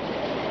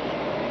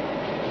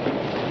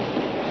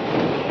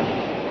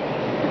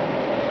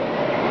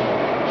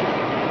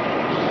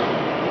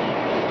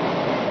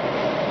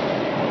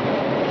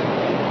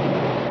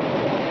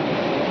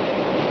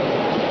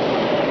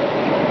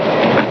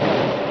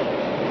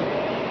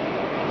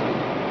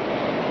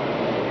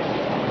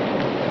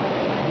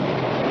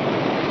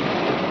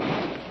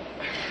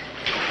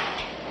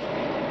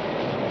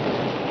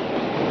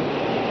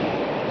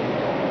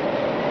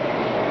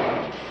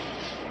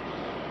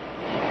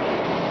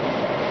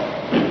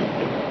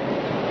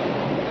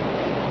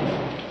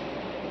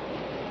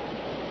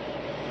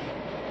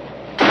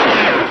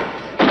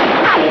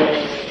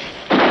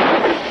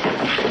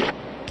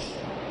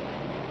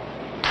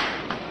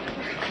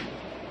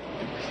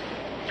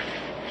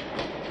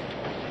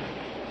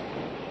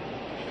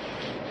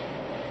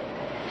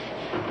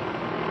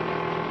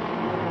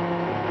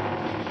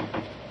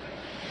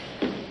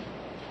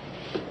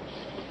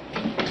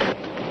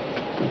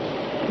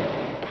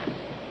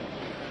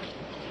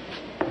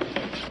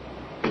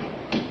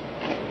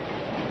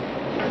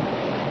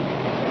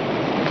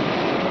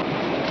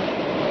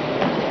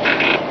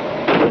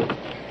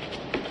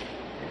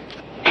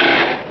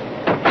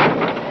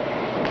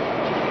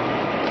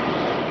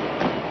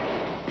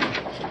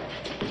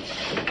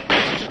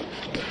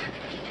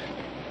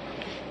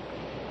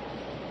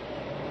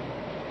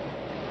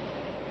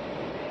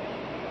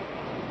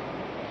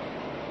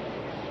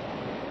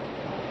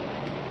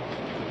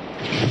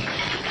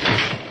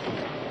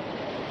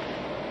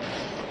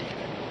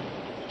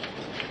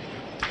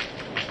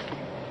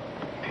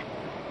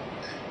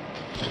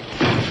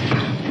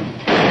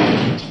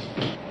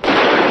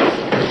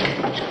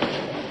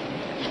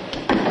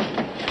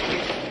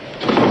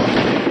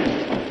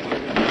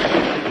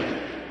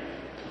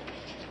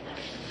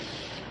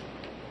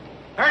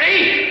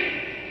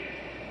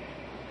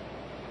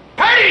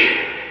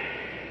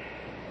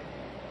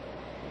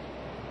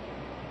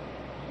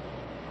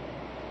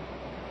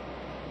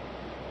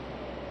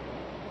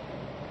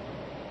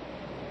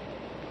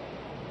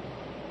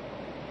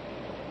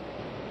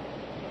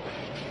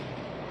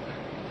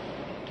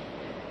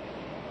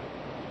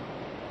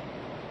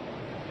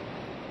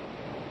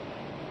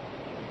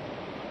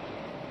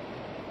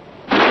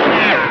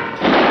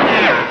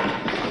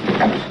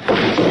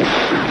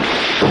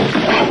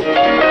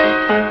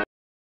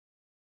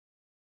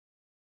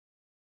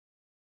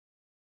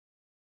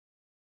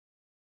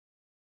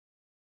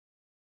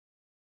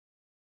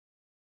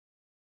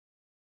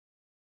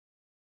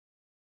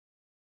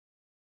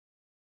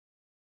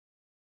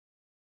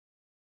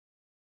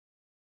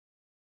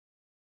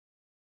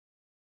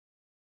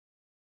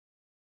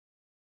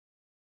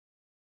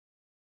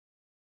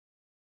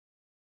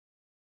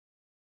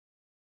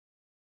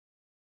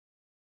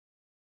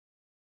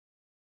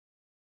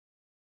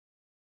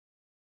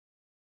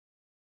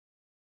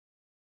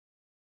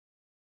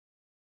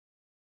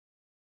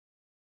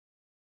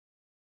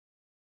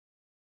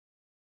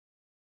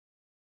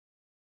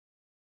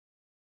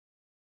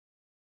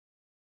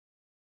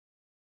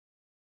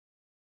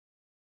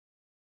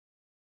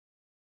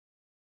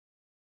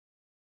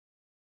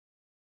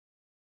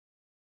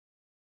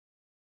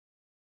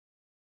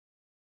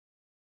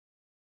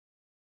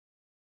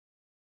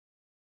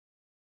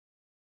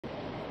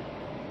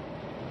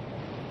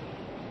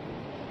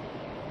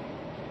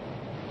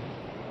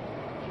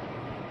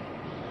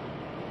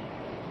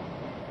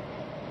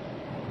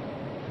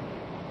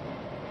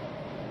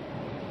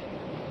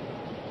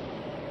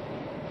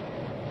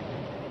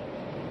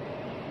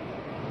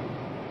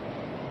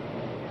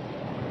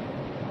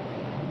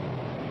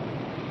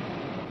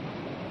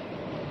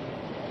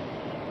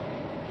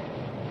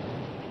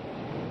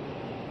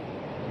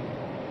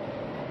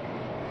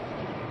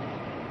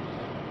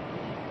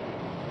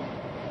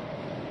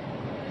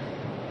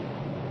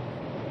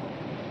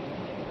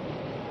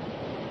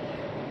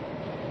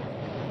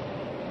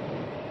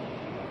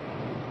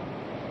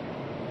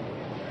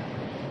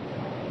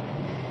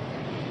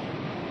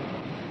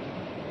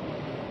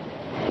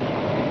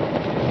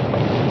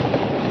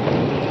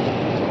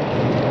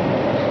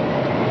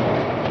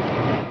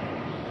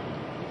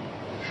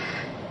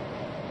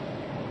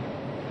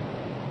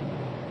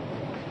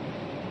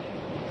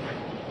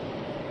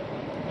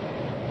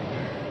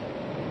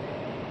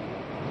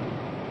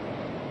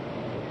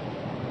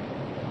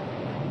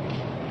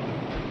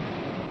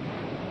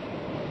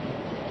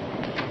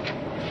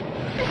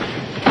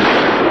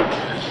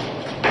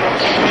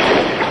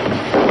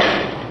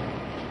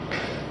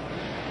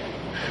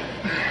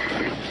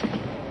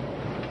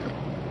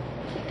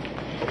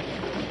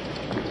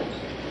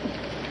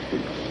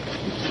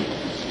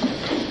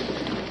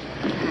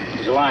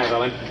 alive,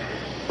 Ellen.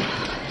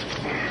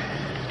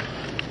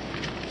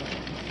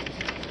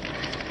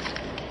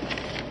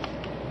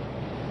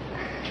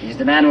 He's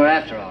the man we're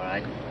after, all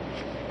right.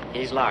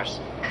 He's Lars.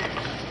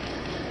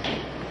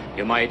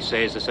 You might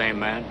say he's the same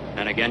man,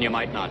 and again you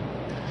might not.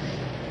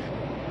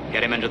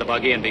 Get him into the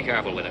buggy and be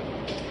careful with him.